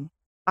was, I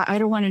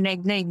don't want to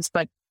name names,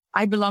 but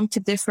I belonged to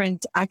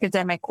different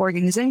academic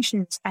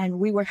organizations, and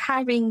we were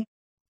having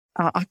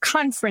a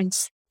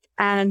conference,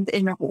 and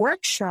in a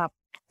workshop,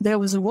 there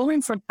was a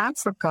woman from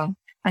Africa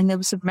and there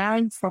was a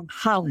man from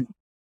Holland.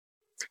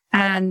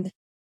 And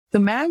the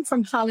man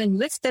from Holland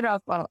lifted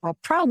up a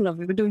problem.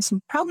 We were doing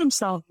some problem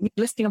solving,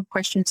 lifting up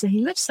questions, and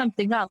he lifted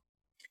something up.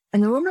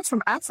 And the woman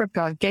from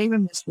Africa gave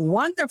him this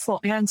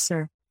wonderful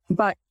answer,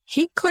 but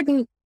he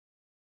couldn't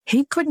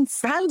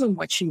fathom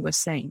what she was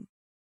saying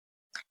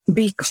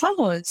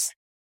because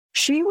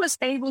she was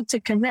able to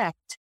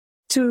connect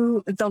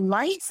to the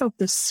life of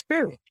the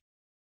spirit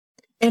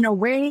in a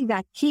way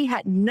that he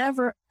had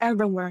never,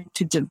 ever learned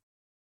to do.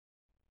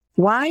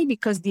 Why?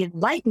 Because the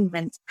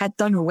Enlightenment had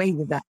done away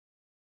with that.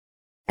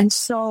 And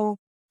so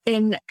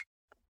in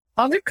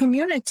other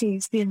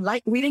communities,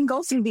 we didn't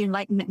go through the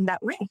Enlightenment in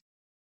that way.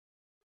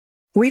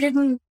 We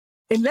didn't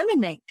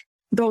eliminate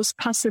those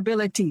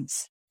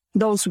possibilities,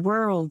 those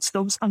worlds,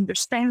 those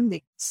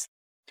understandings.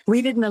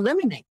 We didn't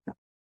eliminate them.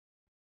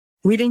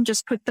 We didn't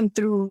just put them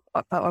through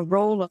a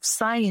role of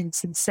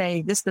science and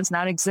say, this does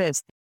not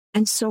exist.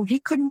 And so he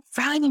couldn't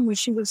fathom what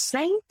she was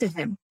saying to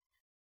him.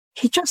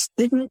 He just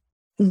didn't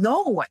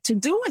know what to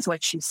do with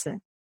what she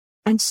said.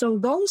 And so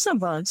those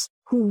of us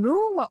who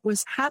knew what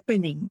was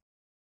happening,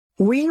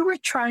 we were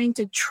trying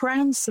to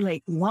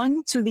translate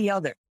one to the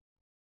other.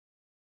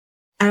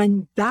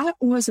 And that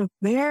was a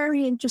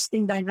very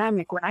interesting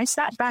dynamic. When I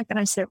sat back and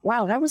I said,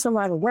 wow, that was a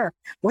lot of work.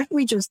 What did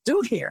we just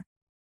do here?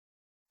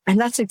 And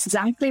that's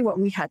exactly what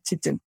we had to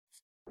do.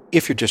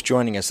 If you're just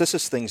joining us, this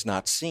is Things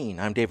Not Seen.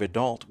 I'm David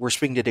Dault. We're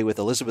speaking today with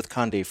Elizabeth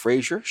Conde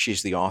Frazier.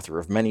 She's the author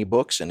of many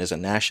books and is a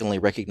nationally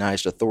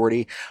recognized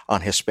authority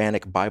on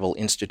Hispanic Bible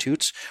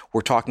Institutes.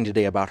 We're talking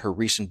today about her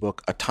recent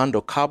book,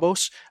 Atando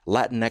Cabos,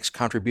 Latinx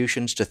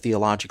Contributions to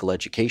Theological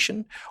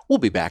Education. We'll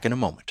be back in a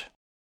moment.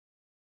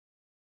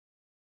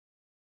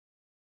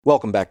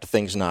 Welcome back to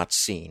Things Not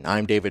Seen.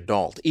 I'm David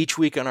Dault. Each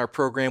week on our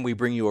program, we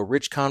bring you a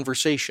rich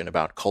conversation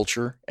about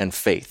culture and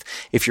faith.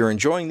 If you're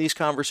enjoying these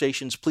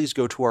conversations, please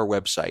go to our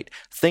website,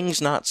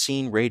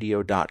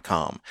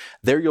 thingsnotseenradio.com.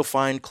 There you'll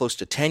find close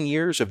to 10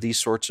 years of these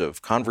sorts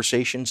of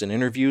conversations and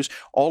interviews,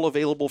 all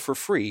available for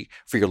free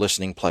for your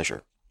listening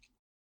pleasure.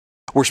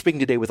 We're speaking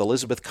today with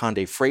Elizabeth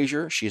Conde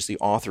Frazier. She is the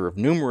author of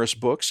numerous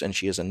books, and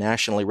she is a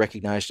nationally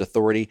recognized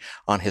authority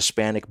on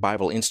Hispanic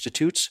Bible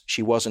Institutes.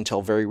 She was,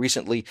 until very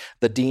recently,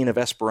 the Dean of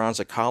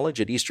Esperanza College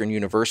at Eastern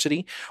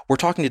University. We're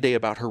talking today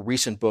about her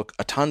recent book,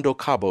 Atando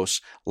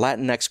Cabos,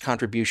 Latinx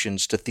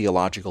Contributions to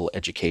Theological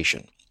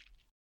Education.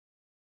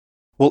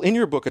 Well, in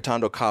your book,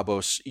 Atando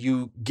Cabos,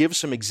 you give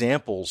some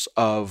examples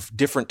of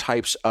different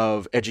types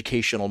of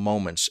educational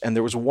moments, and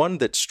there was one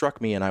that struck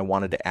me and I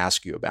wanted to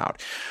ask you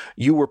about.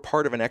 You were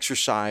part of an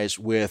exercise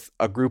with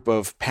a group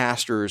of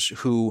pastors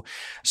who,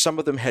 some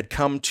of them had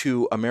come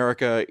to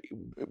America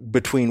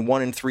between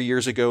 1 and 3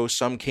 years ago,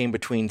 some came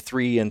between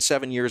 3 and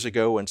 7 years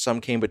ago, and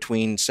some came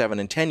between 7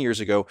 and 10 years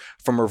ago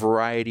from a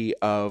variety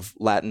of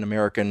Latin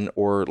American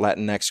or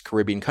Latinx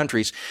Caribbean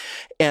countries.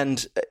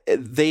 And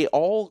they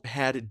all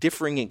had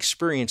differing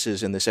experiences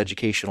in this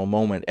educational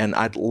moment, and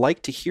I'd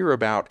like to hear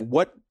about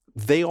what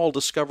they all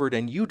discovered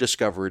and you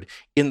discovered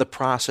in the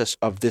process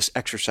of this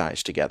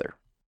exercise together.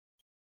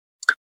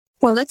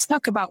 Well, let's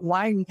talk about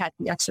why we had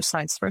the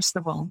exercise, first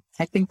of all.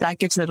 I think that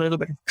gives it a little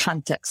bit of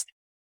context.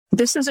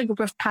 This is a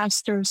group of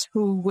pastors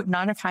who would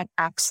not have had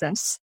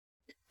access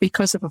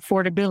because of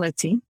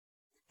affordability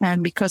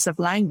and because of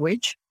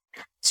language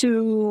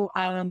to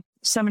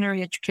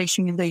seminary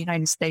education in the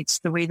United States,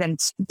 the way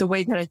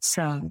that it's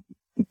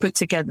put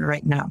together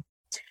right now.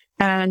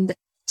 And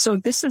so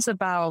this is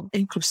about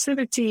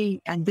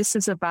inclusivity, and this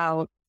is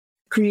about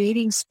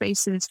creating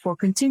spaces for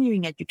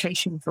continuing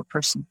education for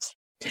persons.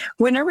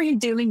 Whenever you're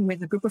dealing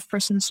with a group of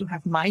persons who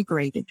have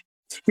migrated,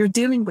 you're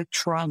dealing with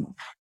trauma.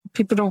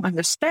 People don't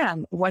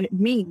understand what it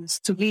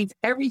means to leave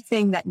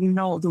everything that you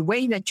know, the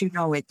way that you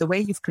know it, the way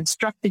you've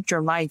constructed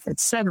your life,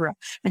 etc.,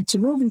 and to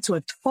move into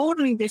a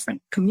totally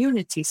different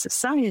community,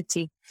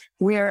 society,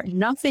 where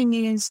nothing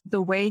is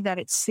the way that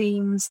it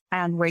seems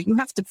and where you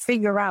have to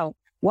figure out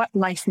what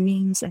life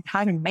means and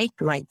how to make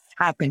life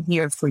happen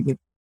here for you.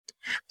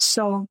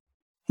 So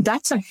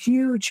that's a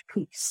huge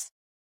piece.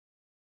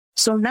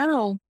 So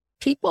now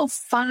people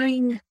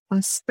find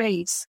a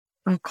space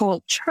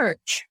called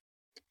church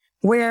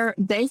where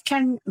they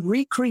can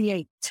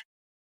recreate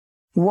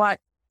what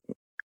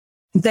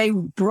they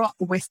brought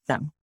with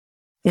them.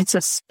 It's a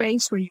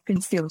space where you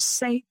can feel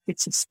safe.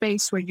 It's a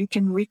space where you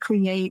can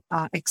recreate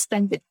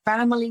extended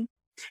family.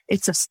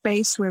 It's a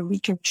space where we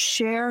can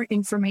share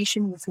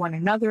information with one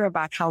another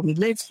about how we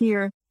live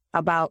here,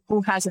 about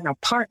who has an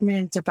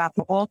apartment, about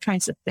all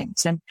kinds of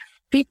things. And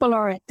people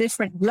are at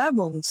different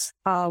levels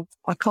of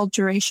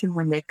acculturation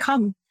when they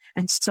come.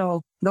 And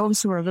so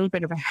those who are a little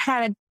bit of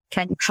ahead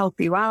can help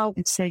you out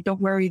and say,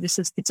 don't worry,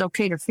 it's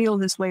okay to feel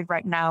this way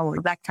right now, or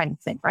that kind of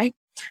thing, right?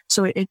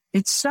 So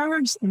it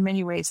serves in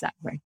many ways that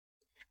way.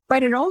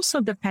 But it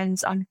also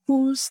depends on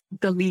who's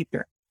the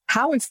leader,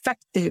 how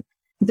effective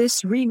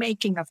this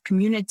remaking of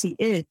community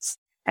is,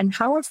 and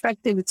how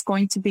effective it's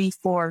going to be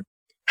for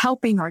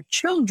helping our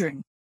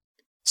children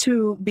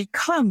to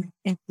become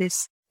in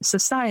this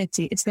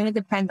society. It's going to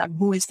depend on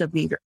who is the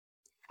leader.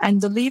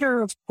 And the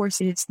leader, of course,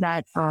 is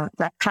that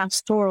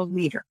pastoral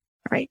leader,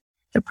 right?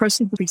 The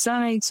person who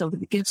presides over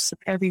the gifts of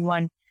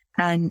everyone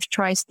and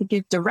tries to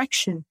give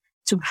direction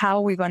to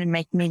how we're going to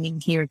make meaning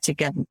here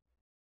together.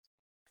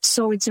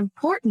 So it's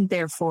important,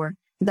 therefore,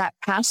 that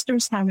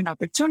pastors have an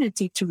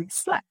opportunity to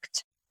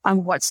reflect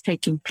on what's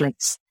taking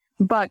place.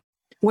 But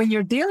when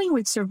you're dealing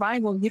with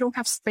survival, you don't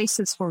have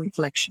spaces for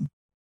reflection.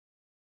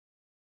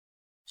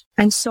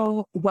 And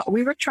so what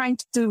we were trying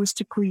to do is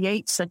to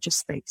create such a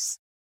space,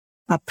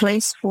 a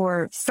place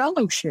for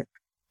fellowship,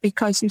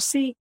 because you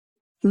see,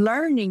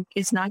 learning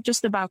is not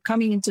just about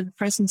coming into the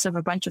presence of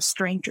a bunch of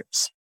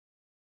strangers.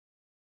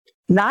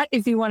 Not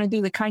if you want to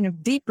do the kind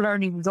of deep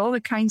learning with all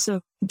the kinds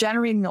of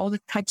generating all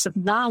the types of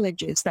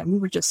knowledges that we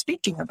were just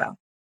speaking about.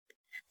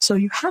 So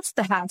you have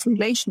to have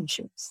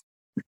relationships,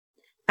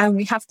 and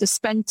we have to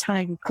spend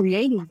time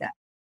creating that.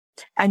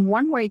 And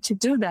one way to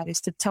do that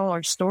is to tell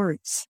our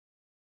stories.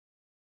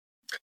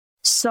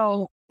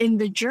 So in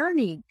the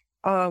journey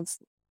of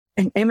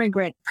an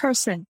immigrant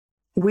person,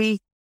 we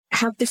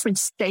have different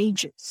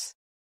stages.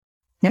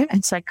 Yeah?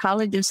 And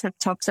psychologists have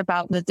talked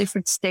about the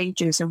different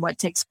stages and what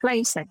takes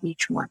place at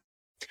each one.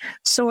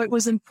 So it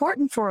was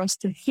important for us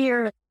to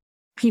hear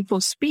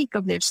people speak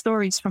of their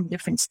stories from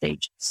different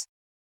stages.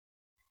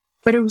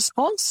 But it was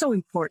also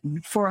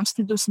important for us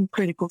to do some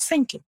critical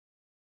thinking.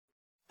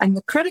 And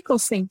the critical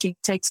thinking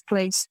takes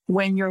place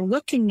when you're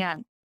looking at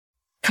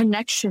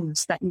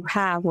connections that you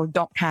have or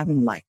don't have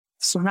in life.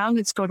 So now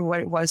let's go to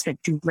what it was that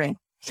you read.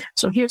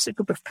 So here's a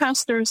group of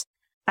pastors,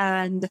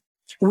 and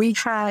we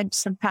had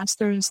some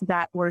pastors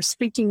that were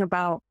speaking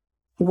about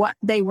what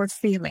they were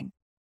feeling.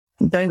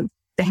 They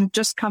have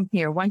just come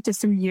here, 1 to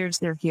 3 years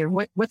they're here.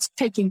 What's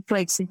taking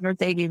place in your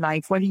daily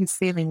life? What are you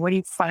feeling? What are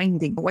you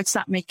finding? What's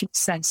not making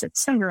sense,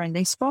 etc. And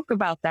they spoke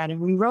about that, and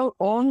we wrote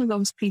all of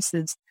those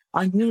pieces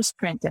on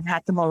newsprint and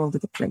had them all over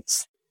the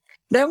place.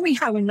 Then we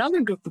have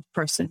another group of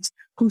persons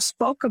who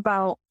spoke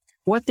about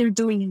what they're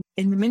doing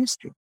in the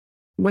ministry,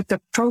 what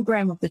the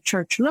program of the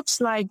church looks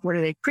like, what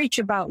do they preach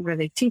about, what do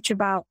they teach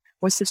about,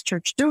 what's this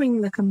church doing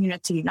in the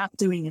community, not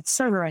doing,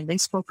 etc. And they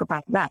spoke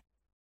about that.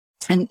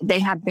 And they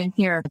have been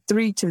here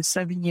 3 to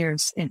 7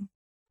 years in.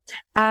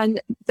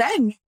 And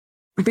then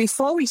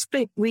before we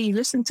split, we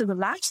listened to the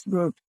last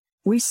group.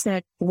 We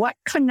said, what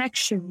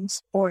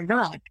connections or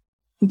not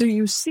do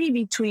you see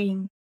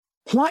between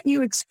what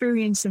you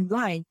experience in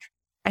life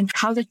and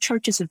how the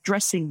church is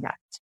addressing that?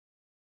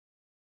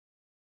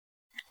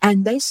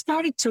 And they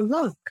started to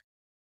look.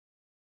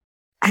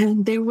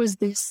 And there was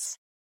this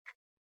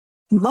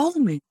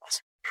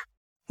moment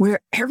where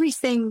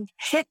everything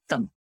hit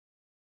them.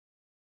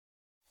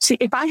 See,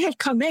 if I had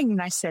come in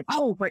and I said,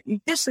 oh, but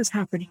this is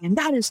happening and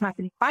that is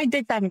happening, if I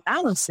did that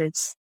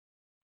analysis,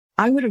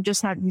 I would have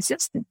just had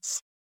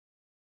resistance.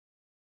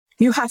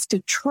 You have to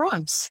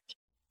trust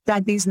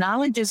that these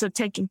knowledges are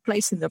taking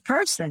place in the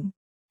person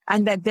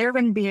and that they're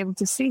going to be able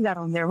to see that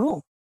on their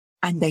own.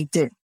 And they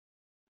did.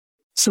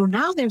 So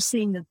now they're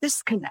seeing the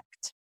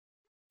disconnect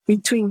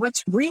between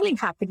what's really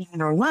happening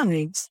in our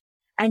lives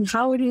and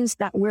how it is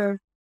that we're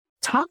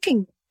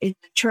talking in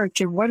the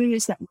church, and what it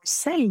is that we're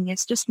saying.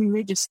 It's just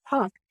religious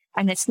talk,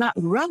 and it's not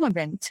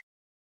relevant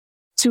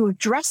to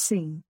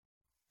addressing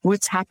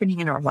what's happening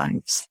in our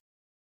lives.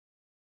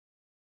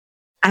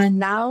 And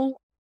now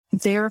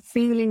they're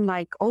feeling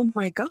like, oh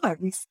my God,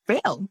 we've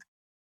failed.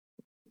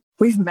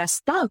 We've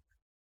messed up.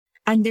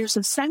 And there's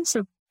a sense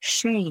of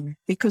shame,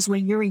 because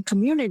when you're in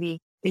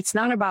community, it's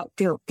not about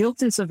guilt.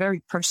 Guilt is a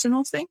very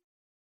personal thing,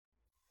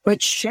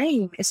 but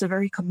shame is a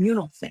very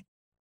communal thing,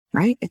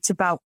 right? It's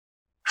about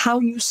how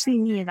you see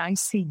me and I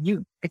see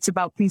you. It's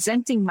about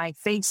presenting my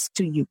face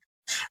to you.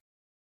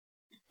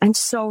 And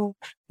so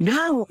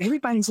now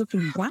everybody's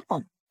looking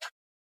down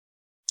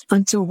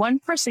until one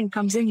person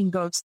comes in and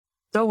goes,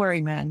 don't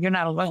worry, man, you're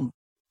not alone.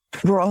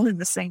 We're all in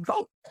the same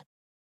boat.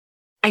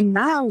 And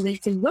now they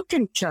can look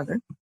at each other.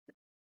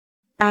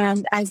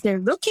 And as they're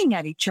looking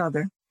at each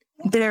other,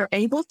 they're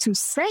able to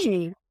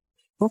say,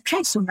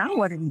 okay, so now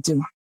what do we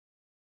do?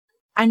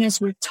 And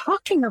as we're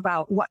talking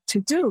about what to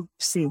do,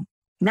 see,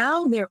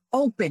 now they're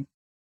open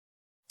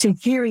to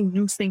hearing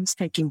new things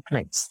taking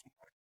place.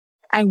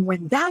 And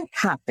when that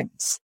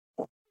happens,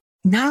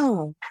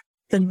 now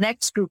the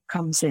next group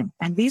comes in.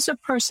 And these are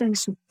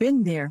persons who've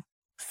been there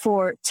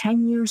for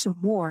 10 years or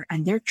more,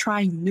 and they're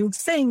trying new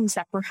things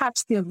that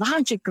perhaps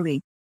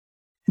theologically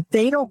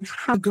they don't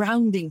have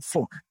grounding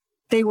for.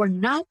 They were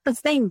not the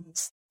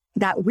things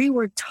that we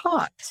were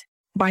taught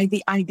by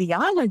the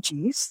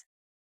ideologies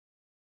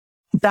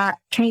that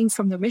came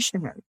from the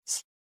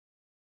missionaries.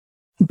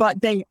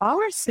 But they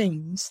are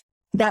things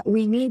that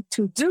we need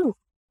to do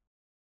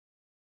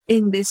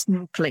in this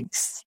new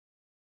place.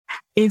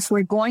 If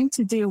we're going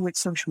to deal with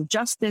social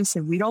justice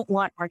and we don't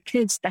want our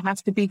kids to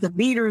have to be the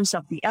leaders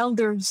of the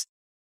elders,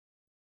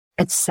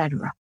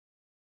 etc.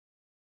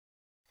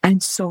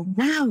 And so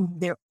now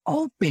they're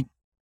open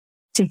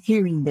to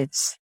hearing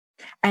this.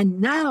 And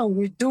now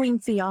we're doing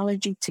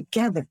theology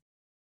together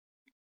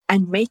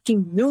and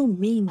making new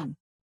meaning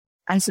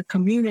as a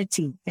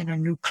community in a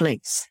new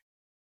place.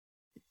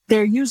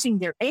 They're using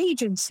their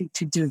agency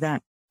to do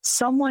that.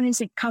 Someone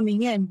isn't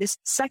coming in, this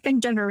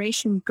second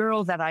generation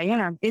girl that I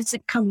am,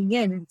 isn't coming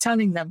in and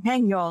telling them, hey,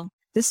 y'all,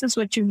 this is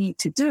what you need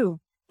to do.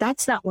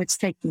 That's not what's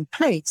taking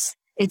place.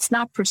 It's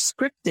not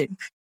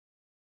prescriptive,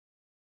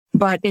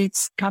 but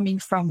it's coming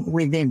from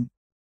within.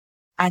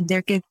 And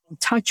they're getting in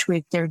touch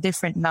with their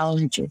different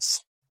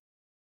knowledges.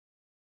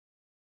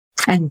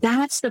 And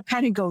that's the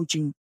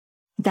pedagogy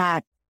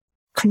that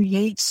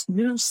creates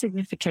new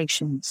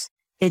significations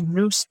in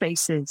new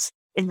spaces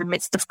in the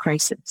midst of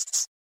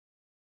crisis.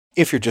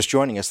 If you're just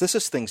joining us, this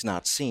is Things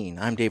Not Seen.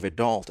 I'm David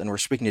Dault, and we're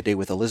speaking today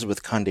with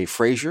Elizabeth Conde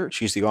Frazier.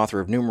 She's the author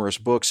of numerous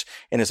books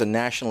and is a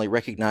nationally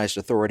recognized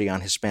authority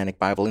on Hispanic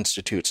Bible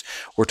Institutes.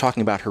 We're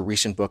talking about her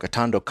recent book,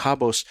 Atando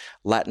Cabos,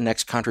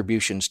 Latinx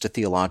Contributions to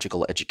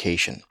Theological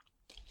Education.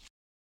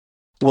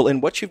 Well,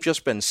 in what you've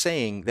just been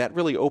saying, that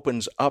really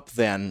opens up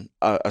then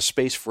a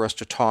space for us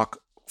to talk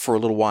for a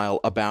little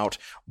while about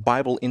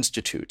Bible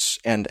institutes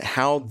and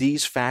how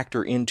these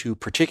factor into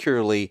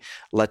particularly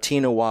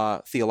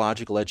Latino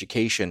theological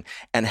education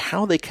and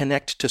how they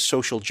connect to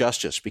social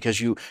justice,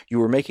 because you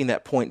were making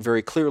that point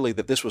very clearly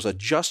that this was a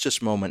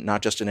justice moment,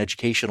 not just an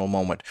educational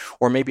moment.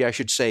 Or maybe I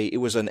should say it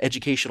was an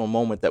educational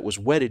moment that was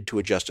wedded to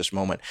a justice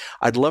moment.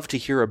 I'd love to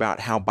hear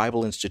about how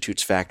Bible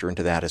institutes factor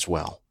into that as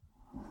well.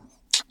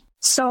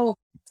 So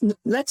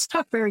let's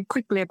talk very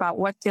quickly about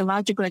what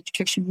theological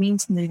education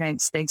means in the United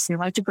States.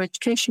 Theological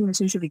education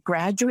is usually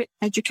graduate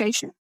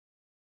education.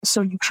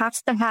 So you have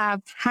to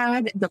have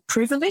had the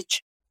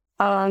privilege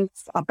of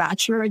a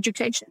bachelor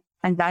education.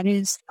 And that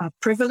is a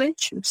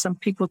privilege. Some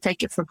people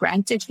take it for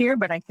granted here,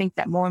 but I think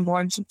that more and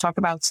more as we talk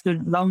about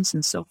student loans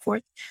and so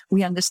forth,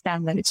 we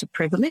understand that it's a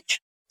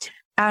privilege.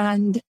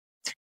 And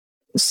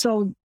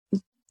so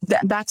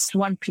that's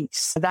one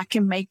piece that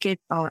can make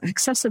it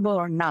accessible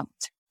or not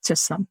to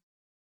some.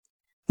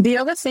 The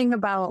other thing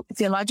about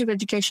theological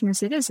education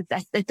is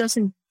that it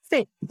doesn't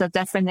fit the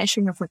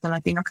definition of what the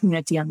Latino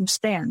community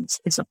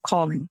understands is a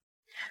calling.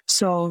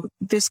 So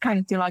this kind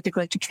of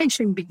theological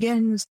education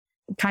begins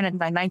kind of in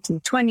the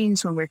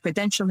 1920s when we're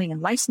credentialing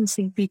and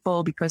licensing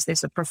people because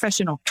there's a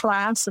professional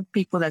class of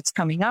people that's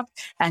coming up.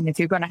 And if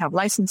you're going to have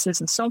licenses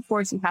and so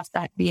forth, you have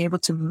to be able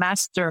to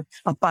master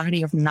a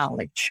body of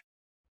knowledge,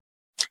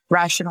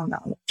 rational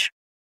knowledge.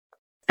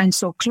 And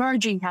so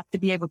clergy have to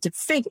be able to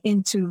fit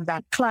into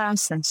that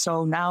class. And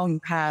so now you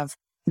have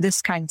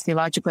this kind of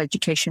theological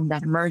education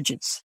that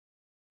emerges.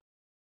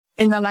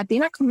 In the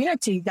Latina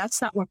community, that's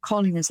not what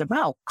calling is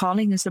about.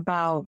 Calling is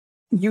about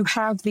you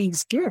have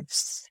these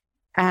gifts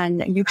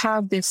and you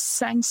have this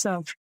sense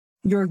of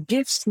your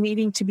gifts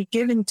needing to be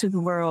given to the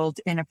world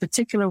in a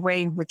particular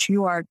way in which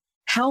you are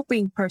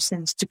helping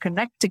persons to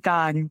connect to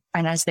God.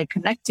 And as they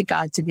connect to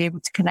God, to be able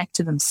to connect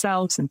to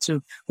themselves and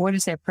to what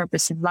is their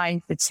purpose in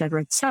life, et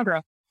cetera, et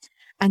cetera.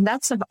 And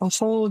that's a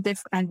whole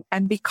different,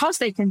 and because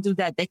they can do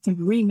that, they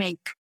can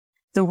remake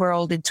the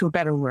world into a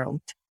better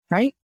world,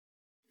 right?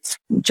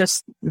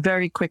 Just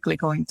very quickly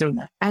going through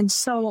that. And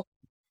so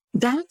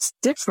that's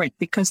different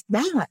because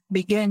that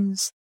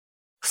begins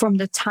from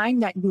the time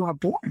that you are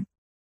born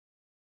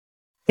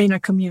in a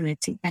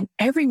community. And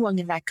everyone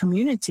in that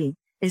community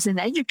is an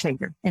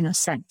educator in a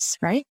sense,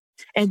 right?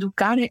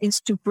 Educare is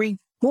to bring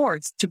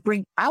forth, to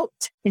bring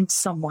out in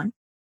someone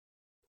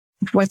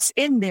what's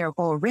in there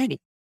already.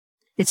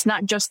 It's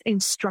not just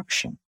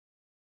instruction.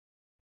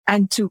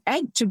 And to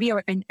be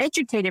an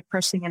educated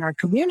person in our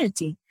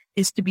community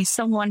is to be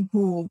someone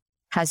who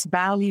has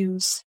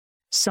values,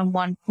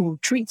 someone who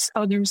treats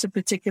others a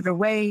particular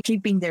way,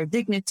 keeping their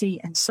dignity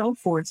and so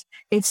forth.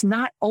 It's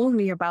not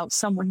only about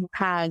someone who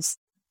has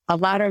a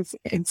lot of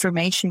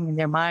information in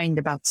their mind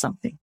about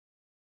something.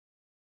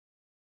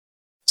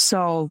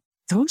 So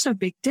those are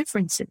big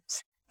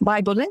differences.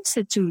 Bible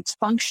institutes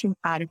function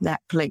out of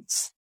that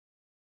place.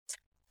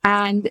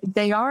 And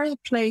they are a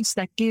place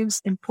that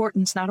gives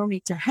importance not only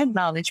to head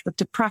knowledge, but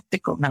to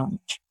practical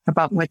knowledge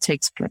about what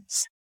takes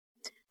place.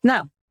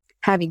 Now,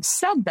 having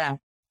said that,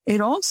 it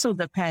also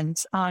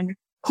depends on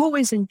who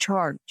is in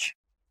charge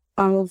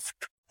of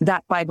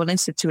that Bible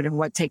Institute and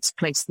what takes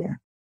place there.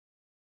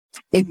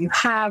 If you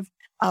have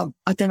of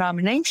a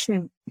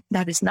denomination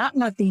that is not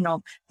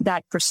Latino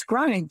that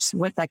prescribes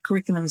what that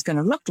curriculum is going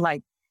to look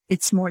like,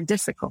 it's more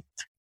difficult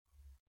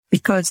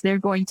because they're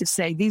going to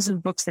say, these are the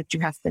books that you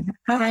have to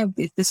have.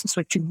 This is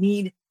what you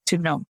need to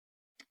know.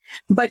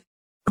 But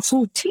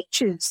who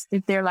teaches,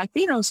 if they're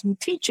Latinos, who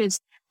teaches,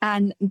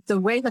 and the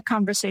way the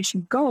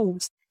conversation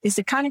goes is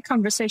the kind of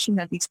conversation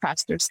that these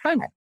pastors have.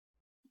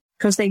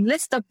 Because they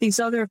lift up these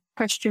other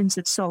questions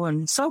and so on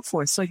and so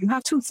forth. So you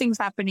have two things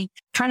happening,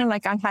 kind of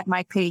like I had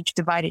my page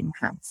divided in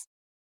half.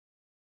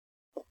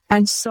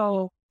 And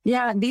so,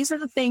 yeah, these are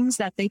the things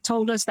that they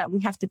told us that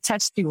we have to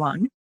test you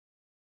on.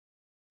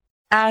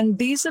 And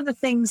these are the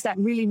things that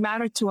really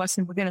matter to us,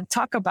 and we're going to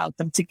talk about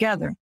them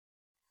together.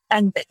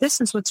 And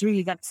this is what's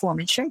really going to form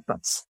and shape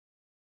us.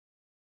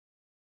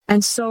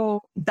 And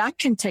so that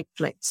can take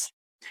place.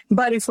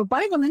 But if a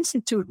Bible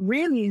Institute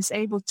really is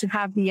able to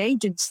have the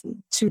agency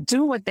to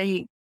do what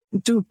they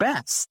do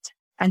best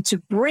and to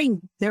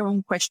bring their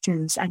own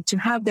questions and to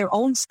have their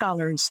own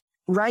scholars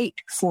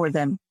write for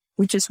them,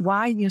 which is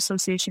why the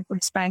Association for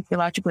Hispanic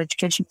Theological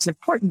Education is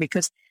important,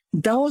 because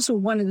those are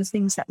one of the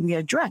things that we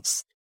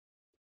address.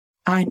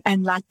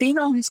 And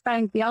Latino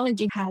Hispanic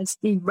theology has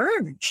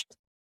emerged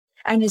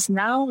and is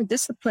now a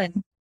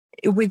discipline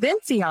within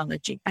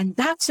theology. And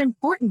that's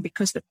important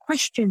because the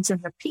questions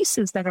and the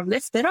pieces that are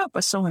lifted up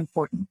are so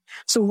important.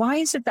 So why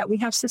is it that we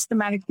have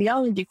systematic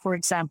theology, for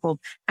example?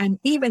 And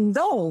even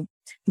though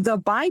the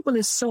Bible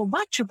is so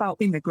much about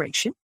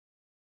immigration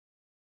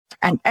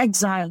and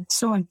exile and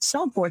so on and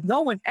so forth,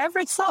 no one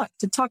ever thought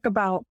to talk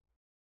about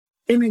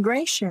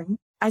immigration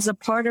as a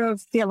part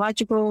of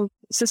theological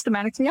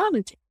systematic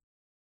theology.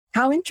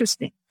 How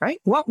interesting,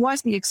 right? What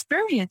was the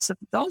experience of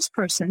those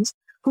persons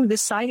who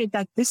decided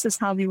that this is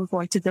how they were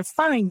going to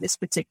define this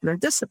particular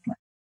discipline?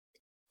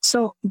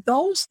 So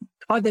those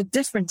are the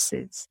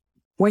differences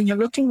when you're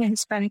looking at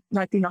Hispanic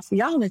Latino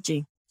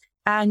theology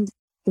and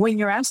when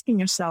you're asking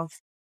yourself,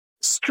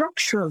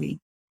 structurally,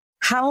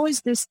 how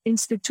is this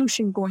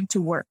institution going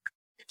to work?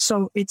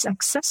 So it's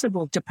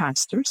accessible to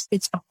pastors,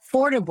 it's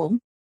affordable,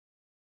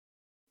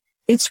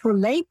 it's for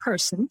lay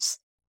persons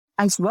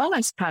as well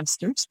as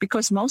pastors,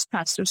 because most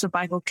pastors are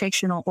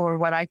bivocational or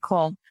what I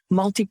call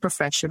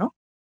multi-professional.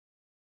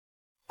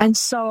 And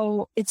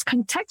so it's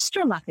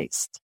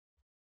contextualized.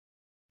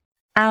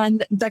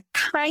 And the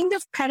kind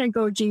of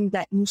pedagogy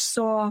that you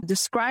saw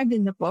described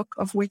in the book,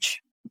 of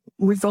which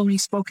we've only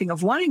spoken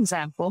of one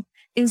example,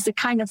 is the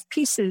kind of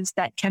pieces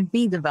that can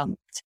be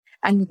developed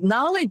and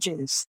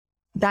knowledges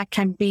that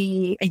can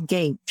be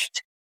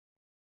engaged.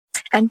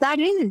 And that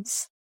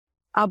is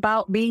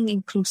about being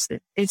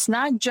inclusive. It's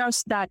not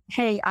just that,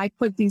 hey, I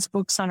put these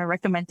books on a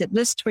recommended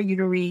list for you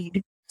to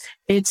read.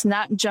 It's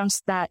not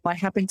just that I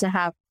happen to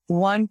have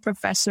one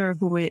professor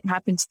who it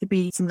happens to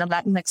be from the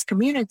Latinx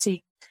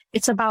community.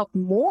 It's about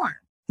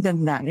more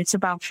than that. It's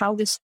about how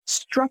this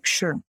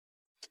structure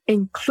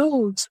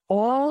includes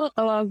all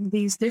of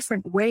these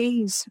different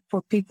ways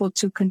for people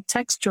to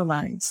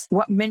contextualize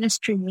what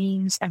ministry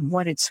means and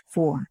what it's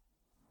for.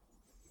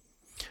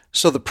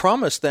 So the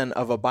promise then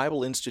of a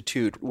Bible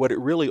Institute, what it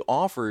really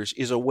offers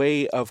is a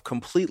way of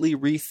completely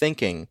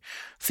rethinking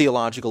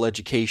theological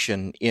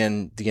education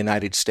in the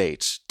United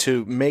States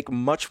to make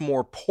much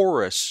more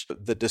porous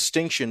the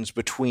distinctions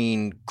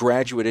between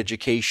graduate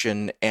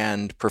education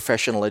and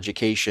professional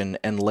education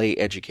and lay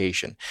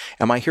education.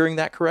 Am I hearing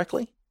that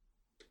correctly?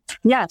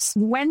 Yes,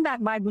 when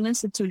that Bible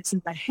Institute is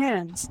in the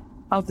hands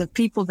of the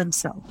people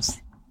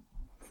themselves.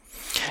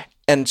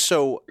 And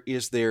so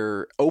is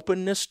there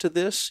openness to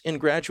this in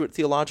graduate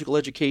theological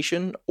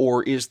education,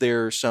 or is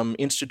there some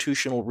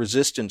institutional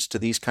resistance to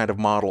these kind of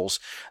models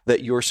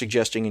that you're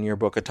suggesting in your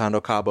book,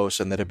 Atando Cabos,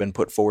 and that have been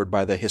put forward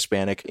by the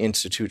Hispanic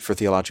Institute for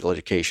Theological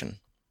Education?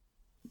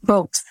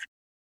 Both.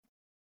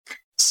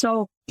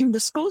 So the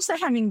schools that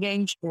have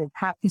engaged it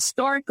have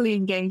historically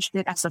engaged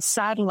it as a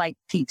satellite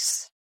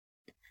piece.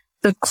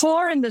 The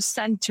core and the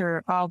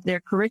center of their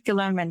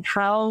curriculum and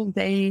how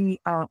they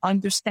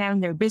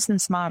understand their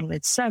business model,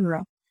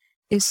 etc.,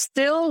 is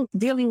still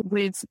dealing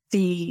with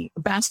the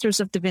Masters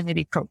of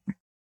Divinity program.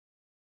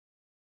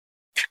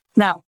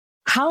 Now,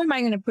 how am I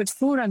going to put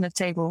food on the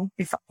table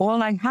if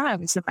all I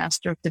have is a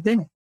Master of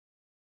Divinity?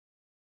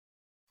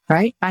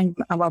 Right? I'm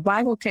a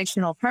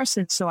bivocational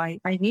person, so I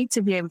need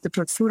to be able to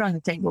put food on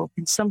the table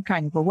in some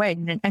kind of a way.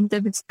 And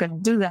if it's going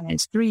to do that,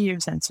 it's 3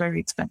 years and it's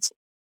very expensive.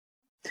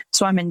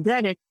 So I'm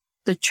indebted.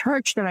 The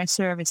church that I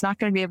serve is not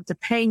going to be able to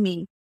pay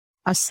me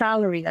a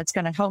salary that's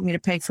going to help me to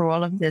pay for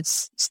all of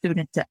this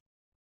student debt.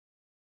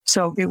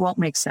 So it won't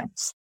make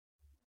sense.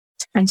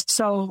 And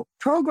so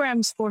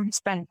programs for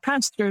Hispanic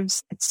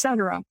pastors,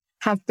 etc.,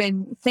 have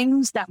been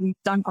things that we've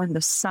done on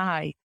the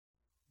side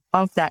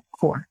of that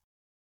core.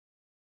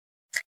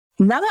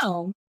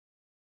 Now,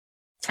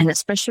 and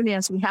especially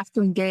as we have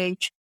to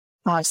engage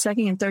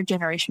second and third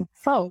generation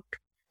folk,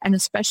 and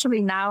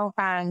especially now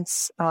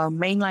as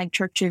mainline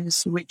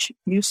churches, which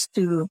used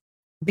to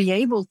be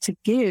able to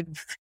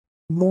give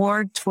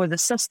more for the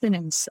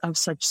sustenance of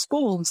such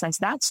schools, as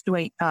that's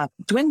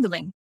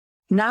dwindling,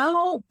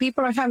 now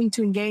people are having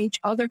to engage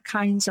other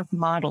kinds of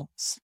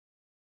models.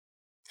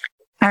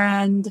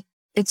 And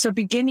it's a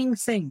beginning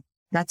thing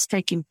that's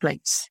taking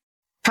place.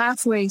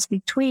 Pathways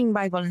between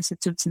Bible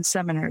institutes and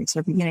seminaries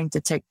are beginning to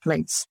take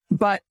place.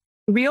 But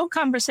real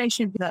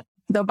conversation,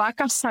 the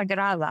vaca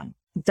sagrada,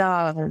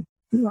 the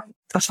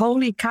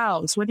holy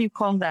cows, what do you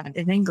call that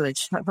in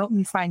English? Help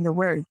me find the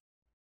word.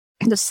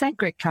 The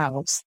sacred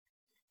cows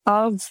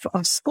of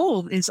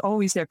school is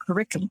always their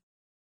curriculum.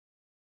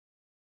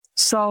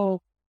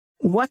 So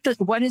what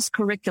is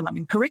curriculum?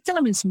 And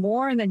curriculum is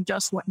more than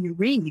just what you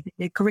read.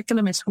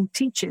 Curriculum is who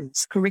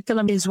teaches.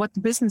 Curriculum is what the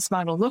business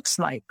model looks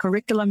like.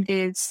 Curriculum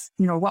is,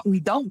 what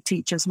we don't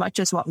teach as much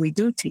as what we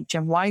do teach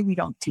and why we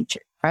don't teach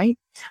it, right?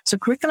 So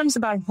curriculum is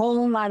about a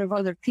whole lot of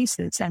other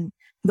pieces. And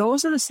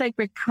those are the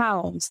sacred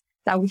cows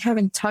that we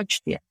haven't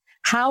touched yet.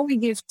 How we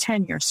give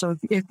tenure. So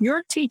if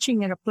you're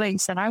teaching at a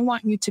place and I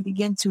want you to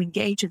begin to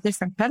engage a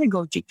different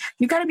pedagogy,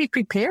 you got to be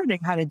prepared in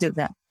how to do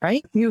that,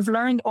 right? You've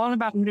learned all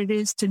about what it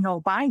is to know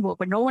Bible,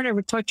 but no one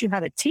ever taught you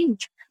how to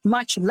teach,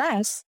 much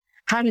less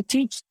how to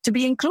teach to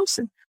be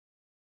inclusive.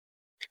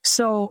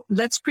 So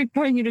let's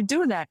prepare you to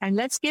do that. And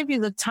let's give you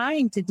the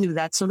time to do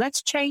that. So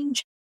let's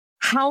change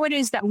how it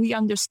is that we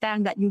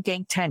understand that you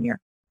gain tenure.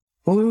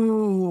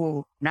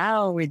 Ooh,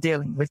 now we're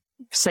dealing with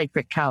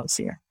sacred cows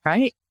here,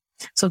 right?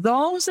 So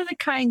those are the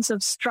kinds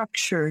of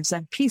structures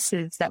and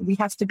pieces that we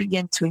have to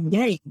begin to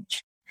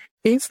engage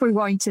if we're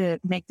going to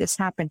make this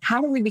happen.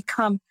 How do we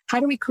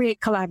create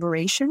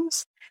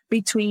collaborations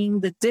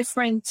between the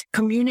different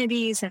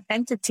communities and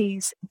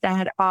entities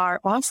that are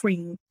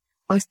offering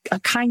a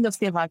kind of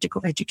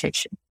theological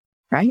education,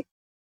 right?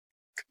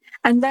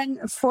 And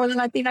then for the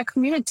Latina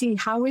community,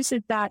 how is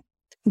it that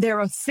there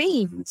are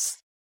themes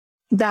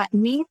that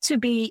need to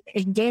be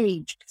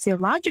engaged,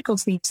 theological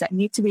themes that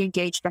need to be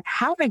engaged that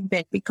haven't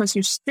been, because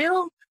you're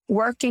still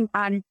working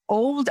on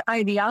old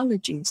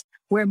ideologies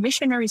where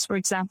missionaries, for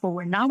example,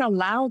 were not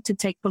allowed to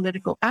take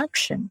political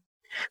action.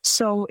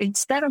 So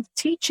instead of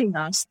teaching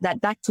us that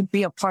could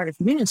be a part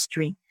of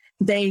ministry,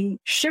 they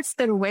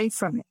shifted away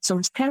from it. So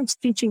instead of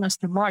teaching us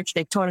to march,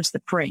 they taught us to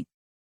pray.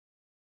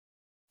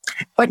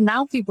 But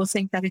now people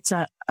think that it's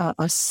a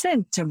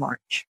sin to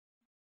march,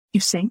 you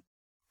see?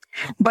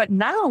 But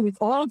now with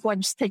all of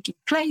what's taking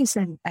place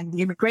and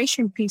the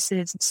immigration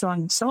pieces and so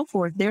on and so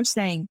forth, they're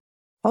saying,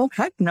 oh,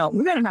 heck no,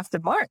 we're going to have to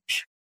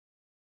march.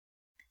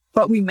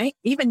 But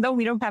even though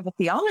we don't have a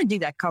theology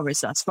that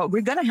covers us, but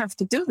we're going to have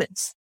to do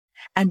this.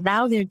 And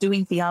now they're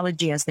doing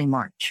theology as they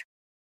march,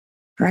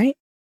 right?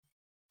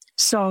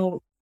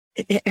 So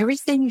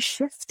everything is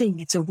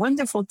shifting. It's a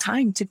wonderful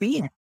time to be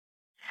in.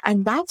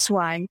 And that's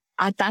why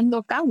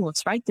atando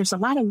cabos, right? There's a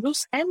lot of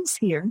loose ends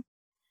here.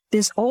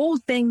 There's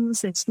old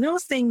things, there's new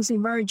things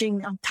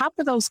emerging on top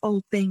of those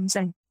old things.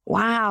 And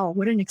wow,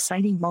 what an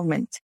exciting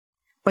moment.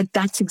 But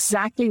that's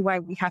exactly why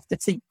we have to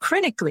think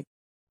critically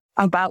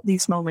about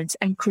these moments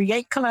and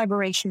create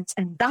collaborations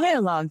and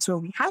dialogues where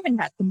we haven't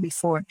had them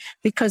before,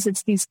 because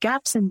it's these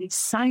gaps and these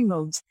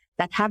silos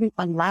that haven't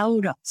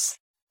allowed us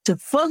to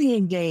fully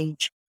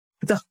engage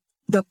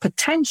the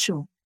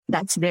potential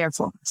that's there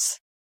for us.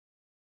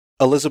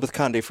 Elizabeth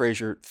Conde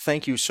Frazier,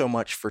 thank you so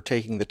much for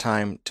taking the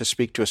time to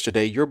speak to us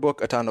today. Your book,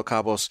 Atando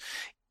Cabos,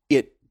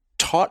 it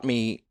taught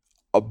me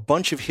a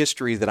bunch of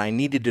history that I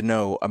needed to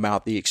know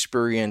about the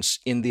experience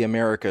in the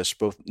Americas,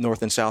 both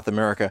North and South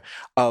America,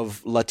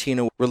 of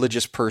Latino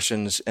religious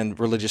persons and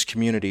religious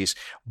communities.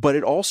 But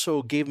it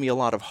also gave me a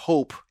lot of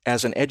hope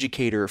as an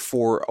educator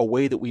for a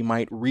way that we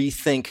might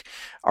rethink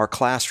our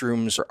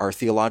classrooms, our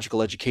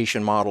theological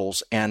education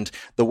models, and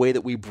the way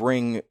that we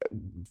bring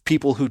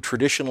people who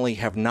traditionally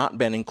have not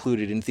been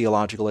included in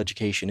theological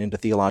education into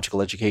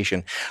theological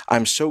education.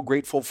 I'm so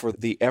grateful for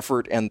the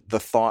effort and the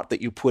thought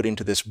that you put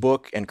into this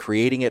book and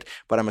creating it,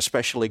 but I'm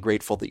especially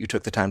grateful that you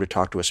took the time to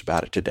talk to us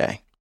about it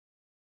today.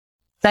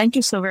 Thank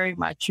you so very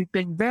much. You've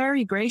been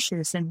very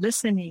gracious in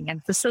listening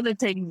and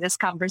facilitating this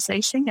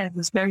conversation, and it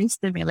was very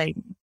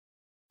stimulating.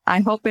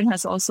 I hope it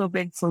has also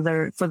been for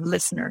the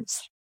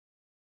listeners.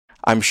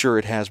 I'm sure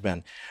it has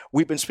been.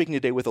 We've been speaking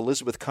today with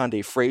Elizabeth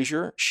Conde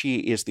Frazier. She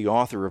is the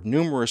author of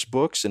numerous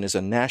books and is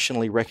a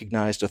nationally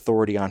recognized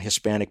authority on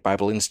Hispanic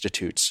Bible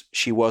Institutes.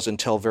 She was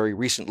until very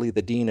recently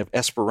the dean of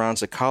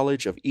Esperanza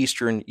College of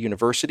Eastern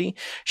University.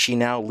 She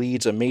now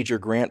leads a major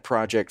grant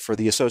project for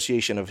the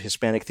Association of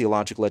Hispanic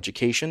Theological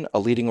Education, a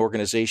leading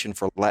organization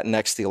for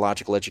Latinx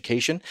theological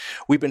education.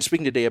 We've been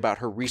speaking today about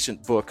her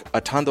recent book,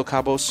 Atando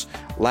Cabos,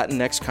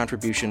 Latinx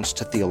Contributions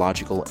to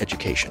Theological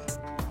Education.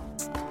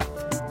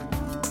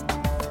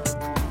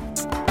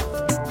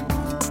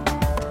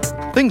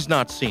 Things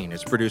Not Seen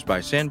is produced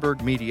by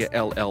Sandberg Media,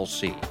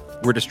 LLC.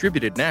 We're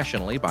distributed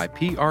nationally by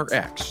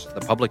PRX,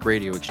 the Public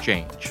Radio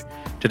Exchange.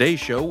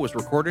 Today's show was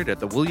recorded at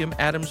the William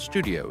Adams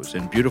Studios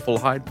in beautiful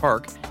Hyde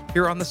Park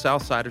here on the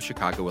south side of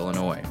Chicago,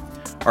 Illinois.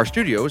 Our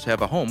studios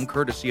have a home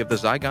courtesy of the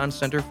Zygon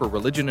Center for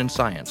Religion and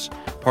Science,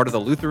 part of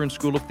the Lutheran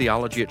School of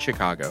Theology at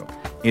Chicago.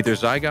 Neither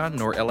Zygon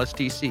nor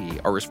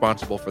LSTC are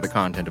responsible for the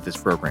content of this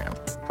program.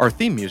 Our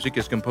theme music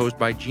is composed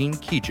by Gene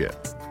Kija.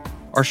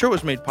 Our show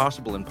is made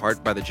possible in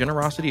part by the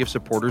generosity of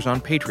supporters on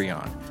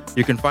Patreon.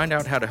 You can find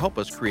out how to help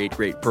us create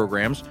great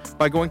programs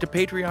by going to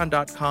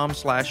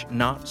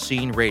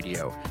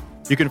patreon.com/notseenradio.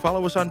 You can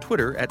follow us on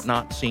Twitter at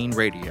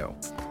notseenradio.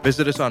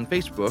 Visit us on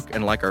Facebook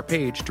and like our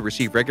page to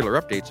receive regular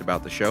updates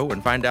about the show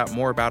and find out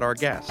more about our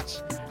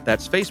guests.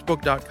 That's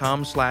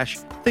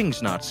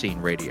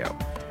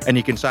facebook.com/thingsnotseenradio. And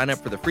you can sign up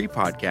for the free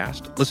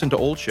podcast, listen to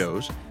old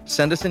shows,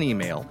 send us an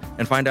email,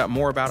 and find out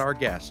more about our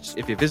guests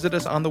if you visit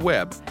us on the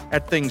web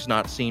at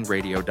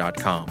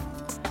thingsnotseenradio.com.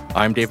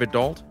 I'm David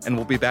Dault, and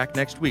we'll be back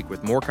next week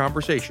with more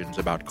conversations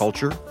about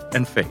culture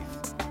and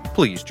faith.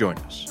 Please join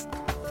us.